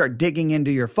really start digging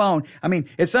into your phone. I mean,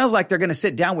 it sounds like they're going to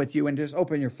sit down with you and just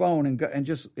open your phone and go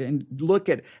and look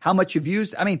at how much you've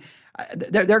used. I mean,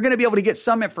 they're going to be able to get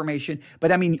some information,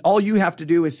 but I mean, all you have to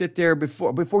do is sit there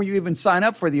before you even sign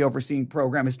up for the overseeing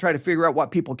program is try to figure out what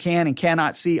people can and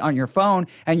cannot see on your phone,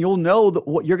 and you'll know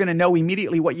what you're going to know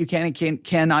immediately what you can and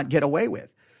cannot get away with.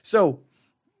 So,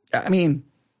 I mean,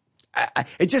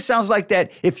 it just sounds like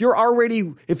that if you've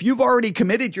already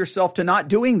committed yourself to not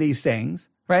doing these things,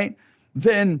 right?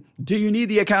 Then do you need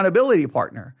the accountability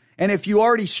partner? And if you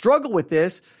already struggle with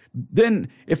this, then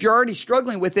if you're already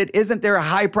struggling with it, isn't there a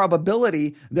high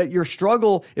probability that your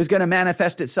struggle is going to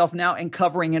manifest itself now in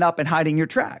covering it up and hiding your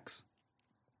tracks?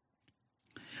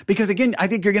 Because again, I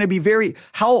think you're going to be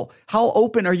how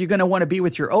open are you going to want to be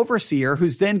with your overseer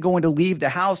who's then going to leave the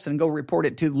house and go report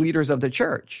it to the leaders of the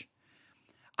church?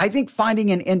 I think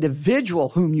finding an individual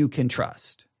whom you can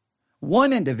trust,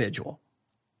 one individual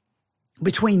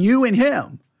between you and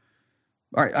him,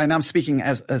 all right, and I'm speaking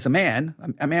as a man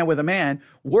with a man,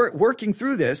 working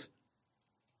through this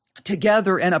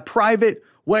together in a private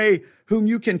way, whom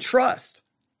you can trust,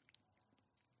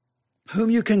 whom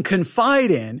you can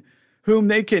confide in, whom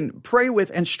they can pray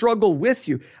with and struggle with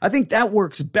you. I think that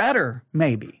works better,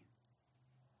 maybe.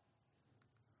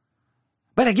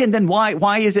 But again, then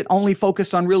why is it only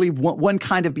focused on really one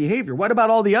kind of behavior? What about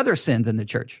all the other sins in the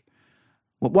church?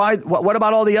 What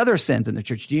about all the other sins in the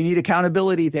church? Do you need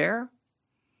accountability there?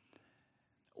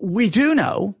 We do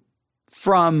know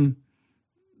from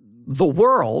the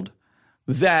world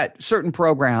that certain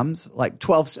programs like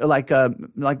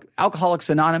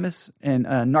Alcoholics Anonymous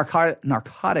and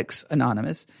Narcotics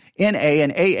Anonymous, NA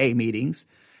and AA meetings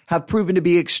have proven to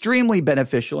be extremely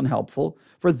beneficial and helpful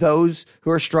for those who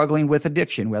are struggling with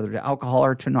addiction, whether to alcohol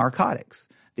or to narcotics.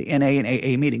 The NA and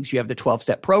AA meetings, you have the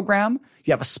 12-step program,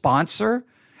 you have a sponsor,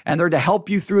 and they're to help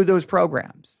you through those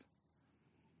programs.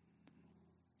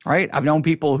 All right, I've known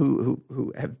people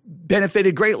who have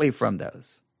benefited greatly from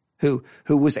those, who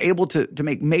was able to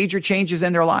make major changes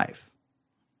in their life.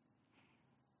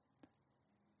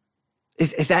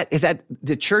 Is that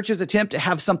the church's attempt to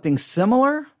have something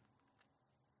similar?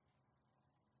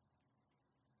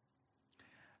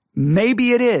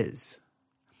 Maybe it is.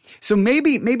 So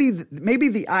maybe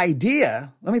the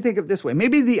idea, let me think of it this way.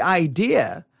 Maybe the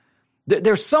idea,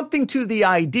 there's something to the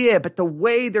idea, but the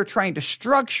way they're trying to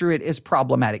structure it is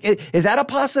problematic. Is that a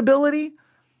possibility?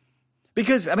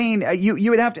 Because, I mean,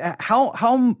 you would have to,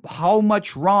 how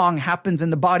much wrong happens in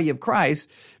the body of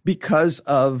Christ because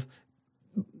of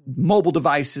mobile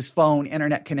devices, phone,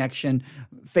 internet connection,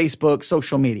 Facebook,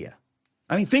 social media?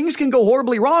 I mean, things can go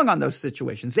horribly wrong on those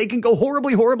situations. They can go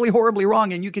horribly, horribly, horribly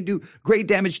wrong, and you can do great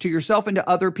damage to yourself and to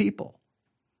other people.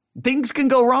 Things can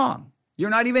go wrong. You're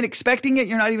not even expecting it.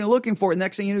 You're not even looking for it.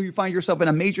 Next thing you know, you find yourself in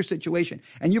a major situation.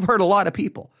 And you've heard a lot of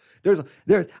people.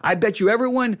 I bet you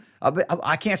everyone,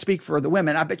 I can't speak for the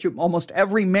women. I bet you almost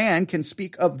every man can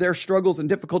speak of their struggles and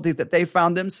difficulties that they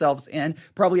found themselves in,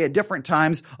 probably at different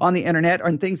times on the internet,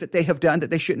 and things that they have done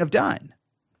that they shouldn't have done.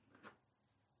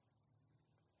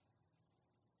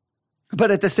 But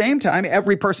at the same time,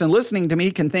 every person listening to me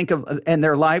can think of in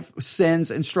their life sins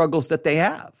and struggles that they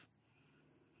have.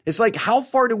 It's like, how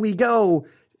far do we go?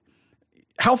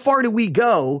 How far do we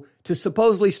go to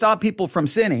supposedly stop people from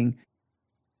sinning?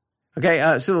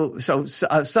 Okay, so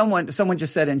someone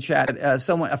just said in chat,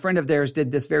 a friend of theirs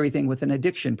did this very thing with an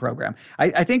addiction program.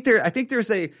 I think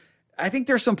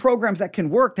there's some programs that can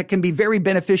work, that can be very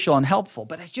beneficial and helpful.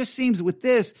 But it just seems with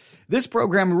this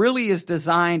program really is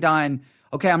designed on,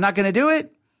 okay, I'm not going to do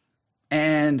it,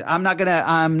 and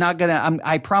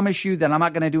I promise you that I'm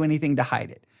not going to do anything to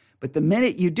hide it. But the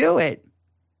minute you do it,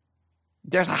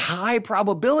 there's a high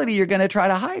probability you're going to try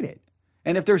to hide it.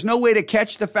 And if there's no way to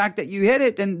catch the fact that you hit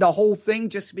it, then the whole thing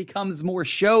just becomes more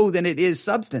show than it is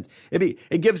substance.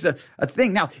 It gives a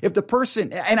thing. Now, if the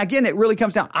person, and again, it really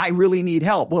comes down, I really need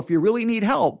help. Well, if you really need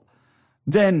help,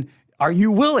 then are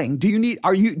you willing? Do you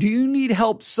need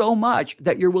help so much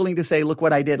that you're willing to say, look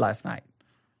what I did last night?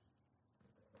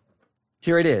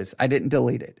 Here it is. I didn't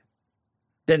delete it.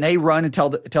 Then they run and tell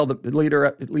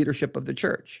the leadership of the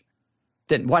church.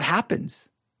 Then what happens?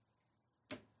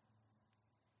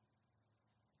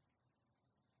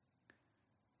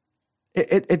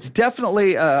 It's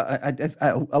definitely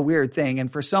a weird thing.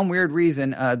 And for some weird reason,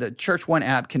 the Church One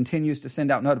app continues to send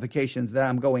out notifications that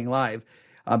I'm going live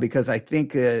because I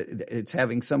think it's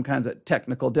having some kinds of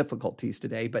technical difficulties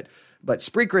today. But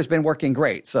Spreaker has been working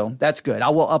great, so that's good. I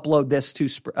will upload this to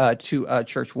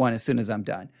Church One as soon as I'm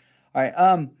done. All right.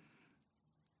 All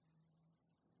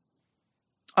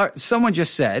right. Someone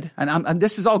just said, and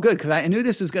this is all good because I knew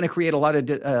this was going to create a lot of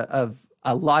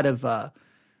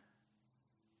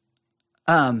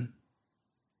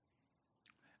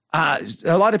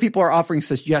people are offering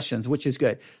suggestions, which is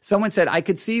good. Someone said, I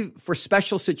could see for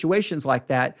special situations like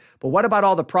that, but what about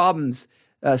all the problems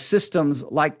systems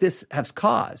like this has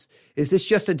caused? Is this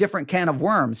just a different can of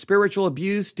worms? Spiritual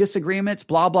abuse, disagreements,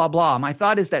 blah, blah, blah. My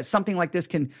thought is that something like this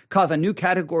can cause a new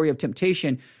category of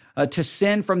temptation to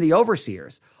sin from the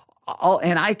overseers.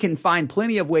 And I can find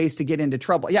plenty of ways to get into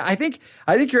trouble. Yeah, I think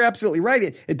you're absolutely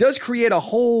right. It does create a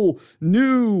whole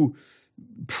new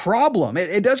problem.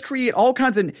 It does create all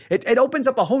kinds of, it opens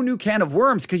up a whole new can of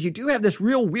worms because you do have this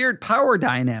real weird power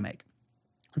dynamic.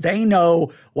 They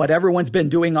know what everyone's been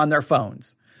doing on their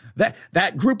phones.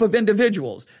 That group of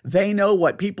individuals, they know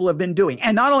what people have been doing.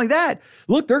 And not only that,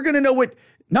 look, they're going to know what,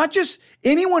 not just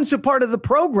anyone's a part of the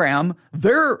program,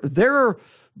 what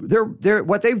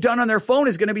they've done on their phone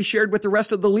is going to be shared with the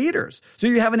rest of the leaders. So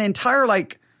you have an entire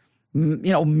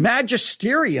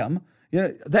magisterium,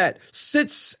 that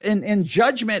sits in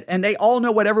judgment, and they all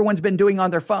know what everyone's been doing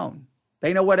on their phone.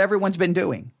 They know what everyone's been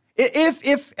doing.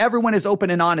 If everyone is open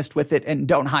and honest with it and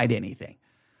don't hide anything,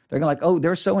 they're going to oh,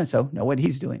 there's so-and-so. Know what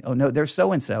he's doing. Oh, no, there's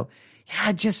so-and-so. Yeah,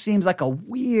 it just seems like a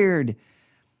weird.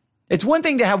 It's one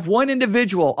thing to have one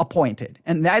individual appointed,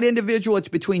 and that individual, it's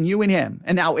between you and him.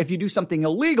 And now if you do something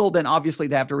illegal, then obviously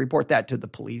they have to report that to the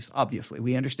police. Obviously,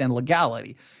 we understand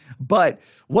legality. But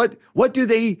what do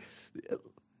they,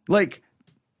 what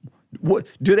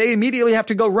do they immediately have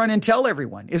to go run and tell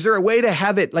everyone? Is there a way to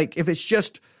have it if it's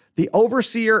just the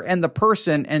overseer and the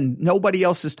person and nobody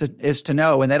else is to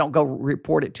know, and they don't go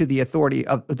report it to the authority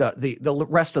of the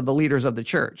rest of the leaders of the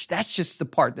church? That's just the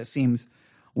part that seems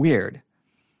weird.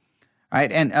 All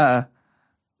right. And,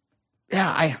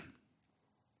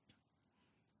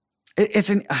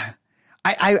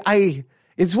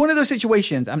 it's one of those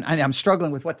situations. I'm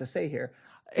struggling with what to say here.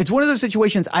 It's one of those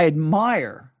situations I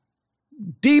admire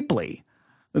deeply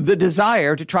the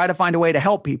desire to try to find a way to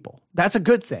help people. That's a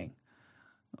good thing.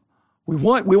 We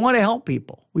want to help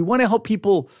people. We want to help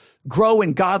people grow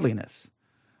in godliness.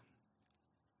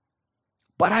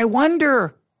 But I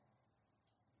wonder,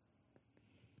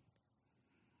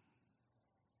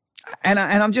 and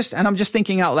I'm just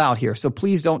thinking out loud here. So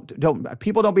please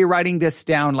don't be writing this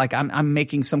down like I'm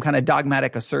making some kind of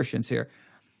dogmatic assertions here.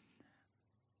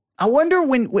 I wonder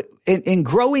in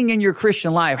growing in your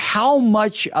Christian life, how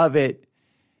much of it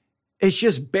it's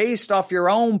just based off your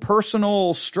own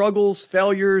personal struggles,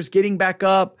 failures, getting back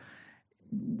up,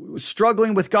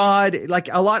 struggling with God, like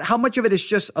a lot, how much of it is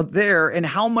just there, and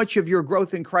how much of your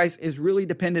growth in Christ is really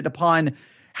dependent upon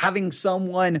having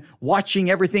someone watching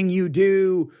everything you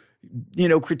do,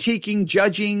 critiquing,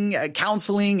 judging,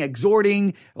 counseling,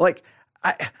 exhorting. Like,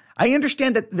 I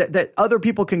understand that other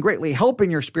people can greatly help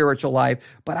in your spiritual life,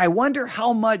 but I wonder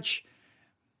how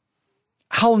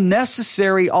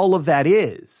necessary all of that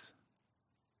is.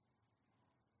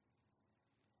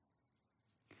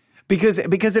 Because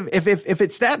if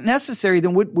it's that necessary,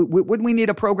 then would we need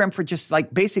a program for just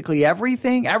like basically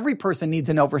everything? Every person needs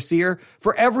an overseer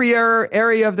for every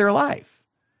area of their life.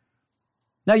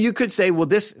 Now you could say, well,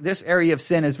 this area of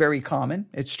sin is very common.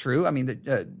 It's true. I mean,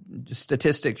 the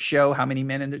statistics show how many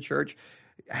men in the church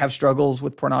have struggles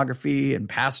with pornography, and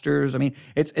pastors. I mean,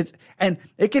 and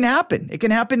it can happen. It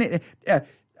can happen.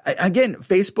 Again,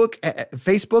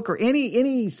 Facebook or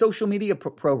any social media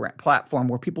platform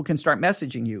where people can start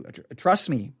messaging you. Trust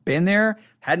me, been there,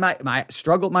 had my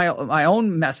struggled my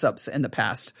own mess ups in the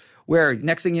past, where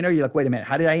next thing you know, you're like, wait a minute,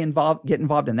 how did I get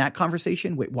involved in that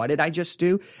conversation? Wait, what did I just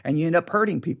do? And you end up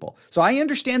hurting people. So I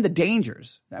understand the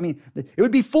dangers. I mean, it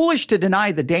would be foolish to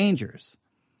deny the dangers.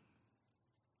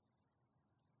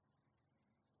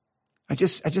 I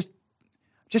just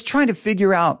trying to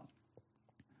figure out.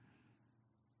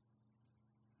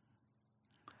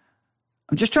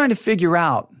 I'm just trying to figure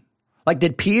out, like,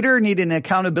 did Peter need an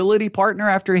accountability partner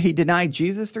after he denied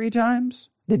Jesus 3 times?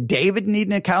 Did David need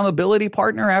an accountability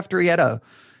partner after he had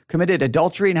committed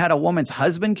adultery and had a woman's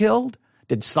husband killed?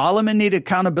 Did Solomon need an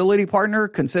accountability partner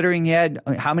considering he had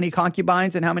how many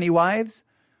concubines and how many wives?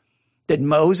 Did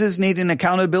Moses need an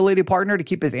accountability partner to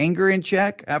keep his anger in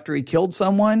check after he killed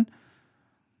someone?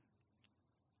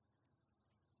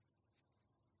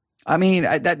 I mean,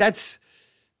 I'm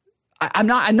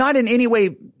not in any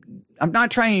way, I'm not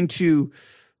trying to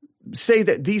say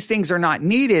that these things are not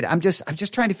needed. I'm just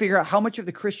trying to figure out how much of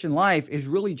the Christian life is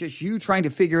really just you trying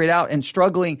to figure it out and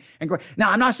struggling and growing.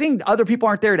 Now, I'm not saying other people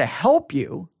aren't there to help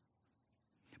you,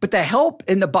 but the help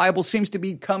in the Bible seems to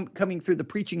be coming through the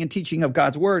preaching and teaching of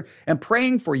God's word and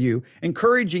praying for you,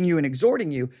 encouraging you and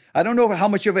exhorting you. I don't know how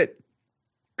much of it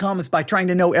comes by trying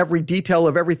to know every detail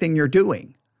of everything you're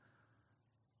doing.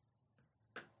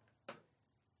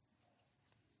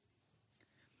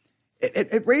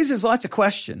 It raises lots of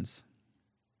questions.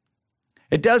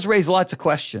 It does raise lots of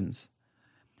questions.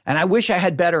 And I wish I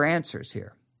had better answers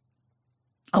here.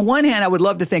 On one hand, I would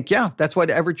love to think, yeah, that's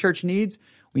what every church needs.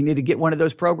 We need to get one of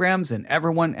those programs and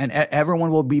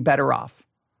everyone will be better off.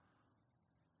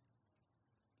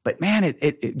 But man,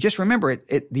 just remember,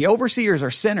 the overseers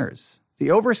are sinners. The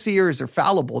overseers are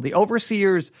fallible. The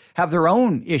overseers have their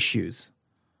own issues.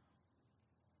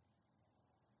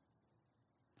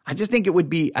 I just think it would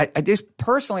be, I think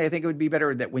it would be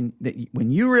better that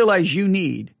when you realize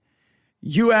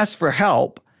you ask for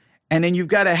help, and then you've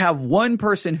got to have one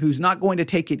person who's not going to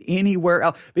take it anywhere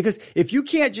else. Because if you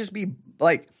can't just be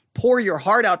like, pour your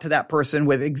heart out to that person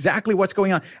with exactly what's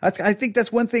going on. I think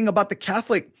that's one thing about the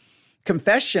Catholic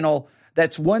confessional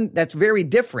that's very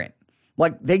different.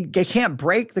 Like they can't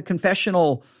break the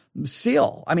confessional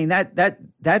seal. I mean,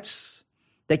 that's,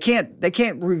 They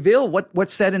can't reveal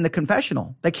what's said in the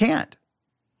confessional. They can't,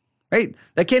 right?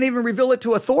 They can't even reveal it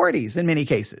to authorities in many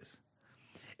cases.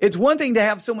 It's one thing to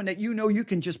have someone that you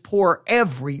can just pour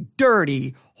every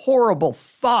dirty, horrible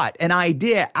thought and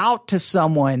idea out to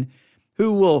someone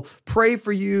who will pray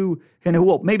for you and who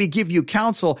will maybe give you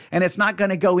counsel, and it's not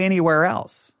going to go anywhere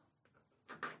else.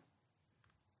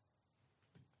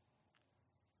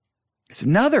 It's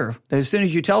another that as soon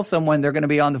as you tell someone, they're going to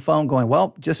be on the phone going,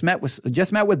 well, just met with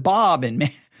Bob,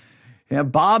 and man,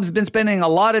 Bob's been spending a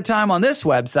lot of time on this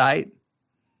website.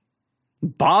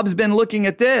 Bob's been looking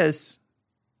at this.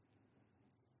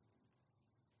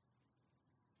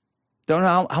 Don't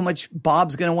know how much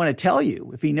Bob's going to want to tell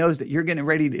you if he knows that you're getting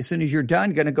ready to, as soon as you're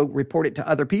done, going to go report it to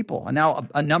other people. And now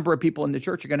a number of people in the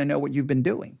church are going to know what you've been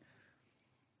doing.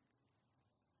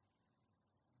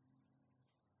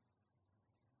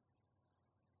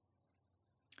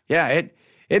 Yeah,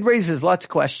 it raises lots of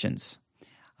questions.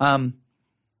 And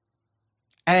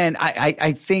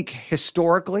I think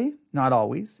historically, not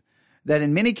always, that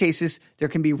in many cases, there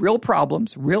can be real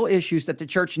problems, real issues that the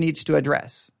church needs to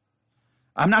address.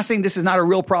 I'm not saying this is not a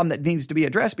real problem that needs to be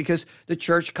addressed, because the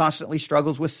church constantly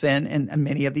struggles with sin in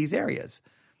many of these areas.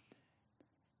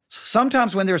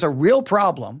 Sometimes when there's a real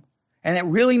problem and it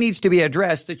really needs to be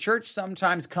addressed, the church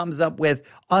sometimes comes up with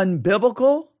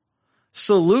unbiblical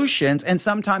solutions and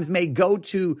sometimes may go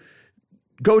to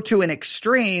an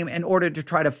extreme in order to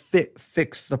try to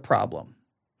fix the problem.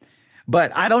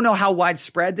 But I don't know how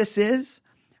widespread this is.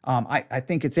 I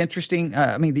think it's interesting.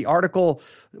 The article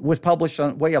was published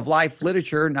on Way of Life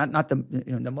Literature, not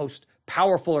the most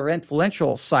powerful or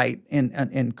influential site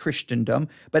in Christendom,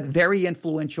 but very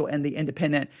influential in the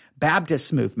independent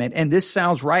Baptist movement. And this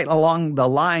sounds right along the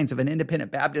lines of an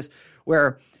independent Baptist,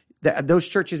 where those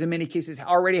churches in many cases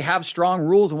already have strong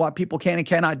rules on what people can and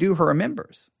cannot do who are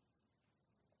members.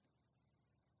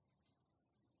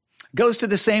 Goes to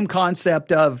the same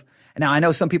concept of, now I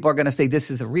know some people are going to say this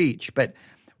is a reach, but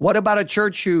what about a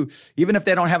church who, even if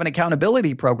they don't have an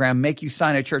accountability program, make you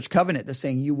sign a church covenant that's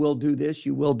saying you will do this,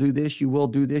 you will do this, you will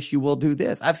do this, you will do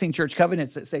this. I've seen church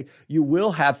covenants that say you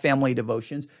will have family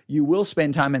devotions, you will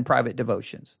spend time in private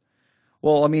devotions.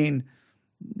 Well, do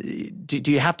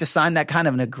you have to sign that kind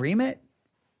of an agreement?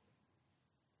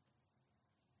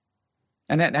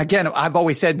 And then, again, I've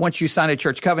always said once you sign a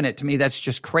church covenant, to me, that's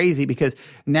just crazy, because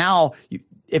now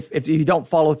if you don't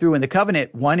follow through in the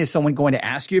covenant, one, is someone going to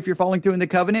ask you if you're following through in the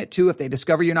covenant? Two, if they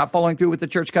discover you're not following through with the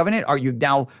church covenant, are you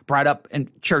now brought up in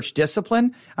church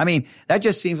discipline? That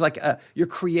just seems like you're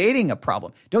creating a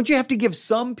problem. Don't you have to give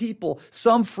some people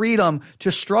some freedom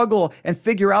to struggle and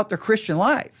figure out their Christian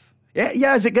life?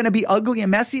 Yeah, is it going to be ugly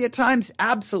and messy at times?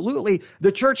 Absolutely.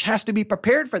 The church has to be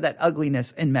prepared for that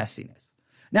ugliness and messiness.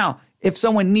 Now, if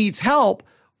someone needs help,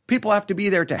 people have to be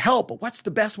there to help. But what's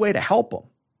the best way to help them?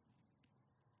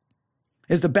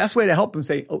 Is the best way to help them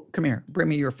say, oh, come here, bring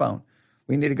me your phone.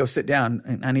 We need to go sit down,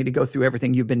 and I need to go through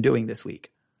everything you've been doing this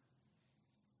week.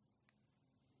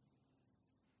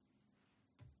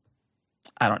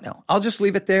 I don't know. I'll just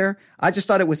leave it there. I just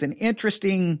thought it was an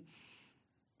interesting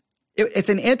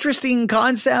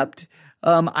concept.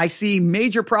 I see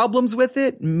major problems with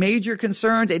it, major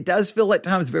concerns. It does feel at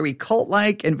times very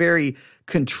cult-like and very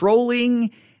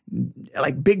controlling,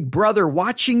 like Big Brother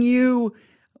watching you.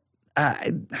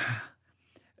 On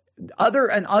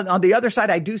the other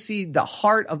side, I do see the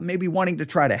heart of maybe wanting to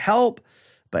try to help.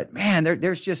 But man,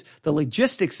 there's just the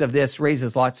logistics of this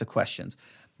raises lots of questions.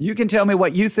 You can tell me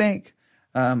what you think,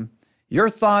 your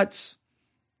thoughts,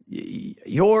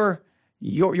 your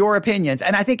opinions.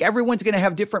 And I think everyone's going to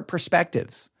have different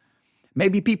perspectives.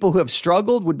 Maybe people who have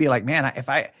struggled would be like, man, if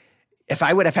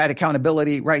I would have had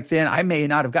accountability right then, I may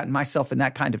not have gotten myself in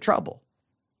that kind of trouble.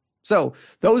 So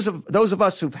those of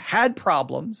us who've had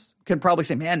problems can probably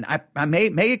say, man, I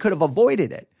may could have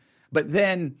avoided it, but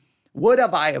then would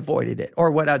have I avoided it, or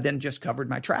would I then just covered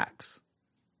my tracks?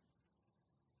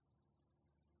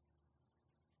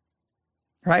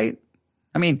 Right?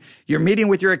 You're meeting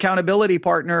with your accountability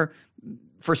partner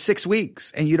for 6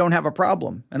 weeks and you don't have a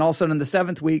problem. And all of a sudden in the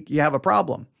 7th week, you have a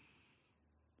problem.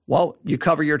 Well, you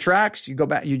cover your tracks, you go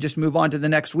back, you just move on to the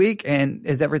next week, and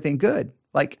is everything good?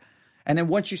 And then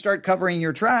once you start covering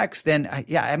your tracks, then I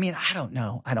don't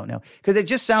know. Because it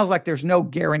just sounds like there's no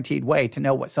guaranteed way to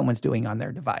know what someone's doing on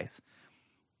their device.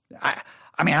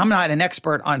 I'm not an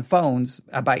expert on phones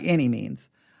by any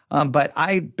means, but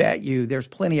I bet you there's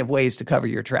plenty of ways to cover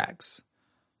your tracks.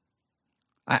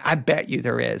 I bet you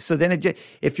there is. So then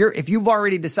if you've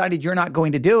already decided you're not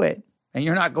going to do it, and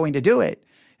you're not going to do it,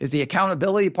 is the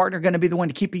accountability partner going to be the one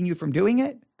keeping you from doing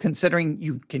it, considering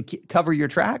you can cover your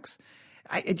tracks?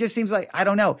 It just seems like, I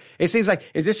don't know. It seems like,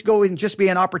 is this going to just be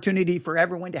an opportunity for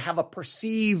everyone to have a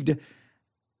perceived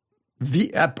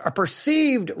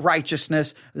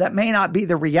righteousness that may not be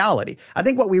the reality? I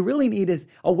think what we really need is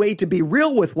a way to be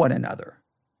real with one another.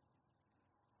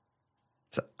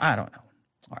 So I don't know.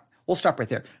 All right, we'll stop right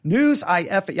there.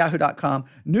 newsif@yahoo.com.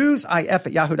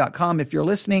 newsif@yahoo.com. If you're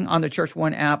listening on the Church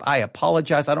One app, I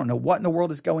apologize. I don't know what in the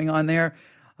world is going on there.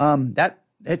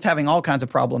 It's having all kinds of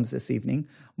problems this evening,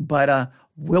 but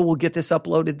we'll get this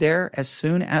uploaded there as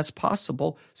soon as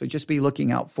possible. So just be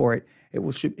looking out for it.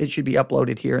 It should be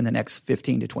uploaded here in the next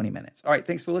 15 to 20 minutes. All right.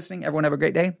 Thanks for listening. Everyone have a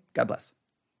great day. God bless.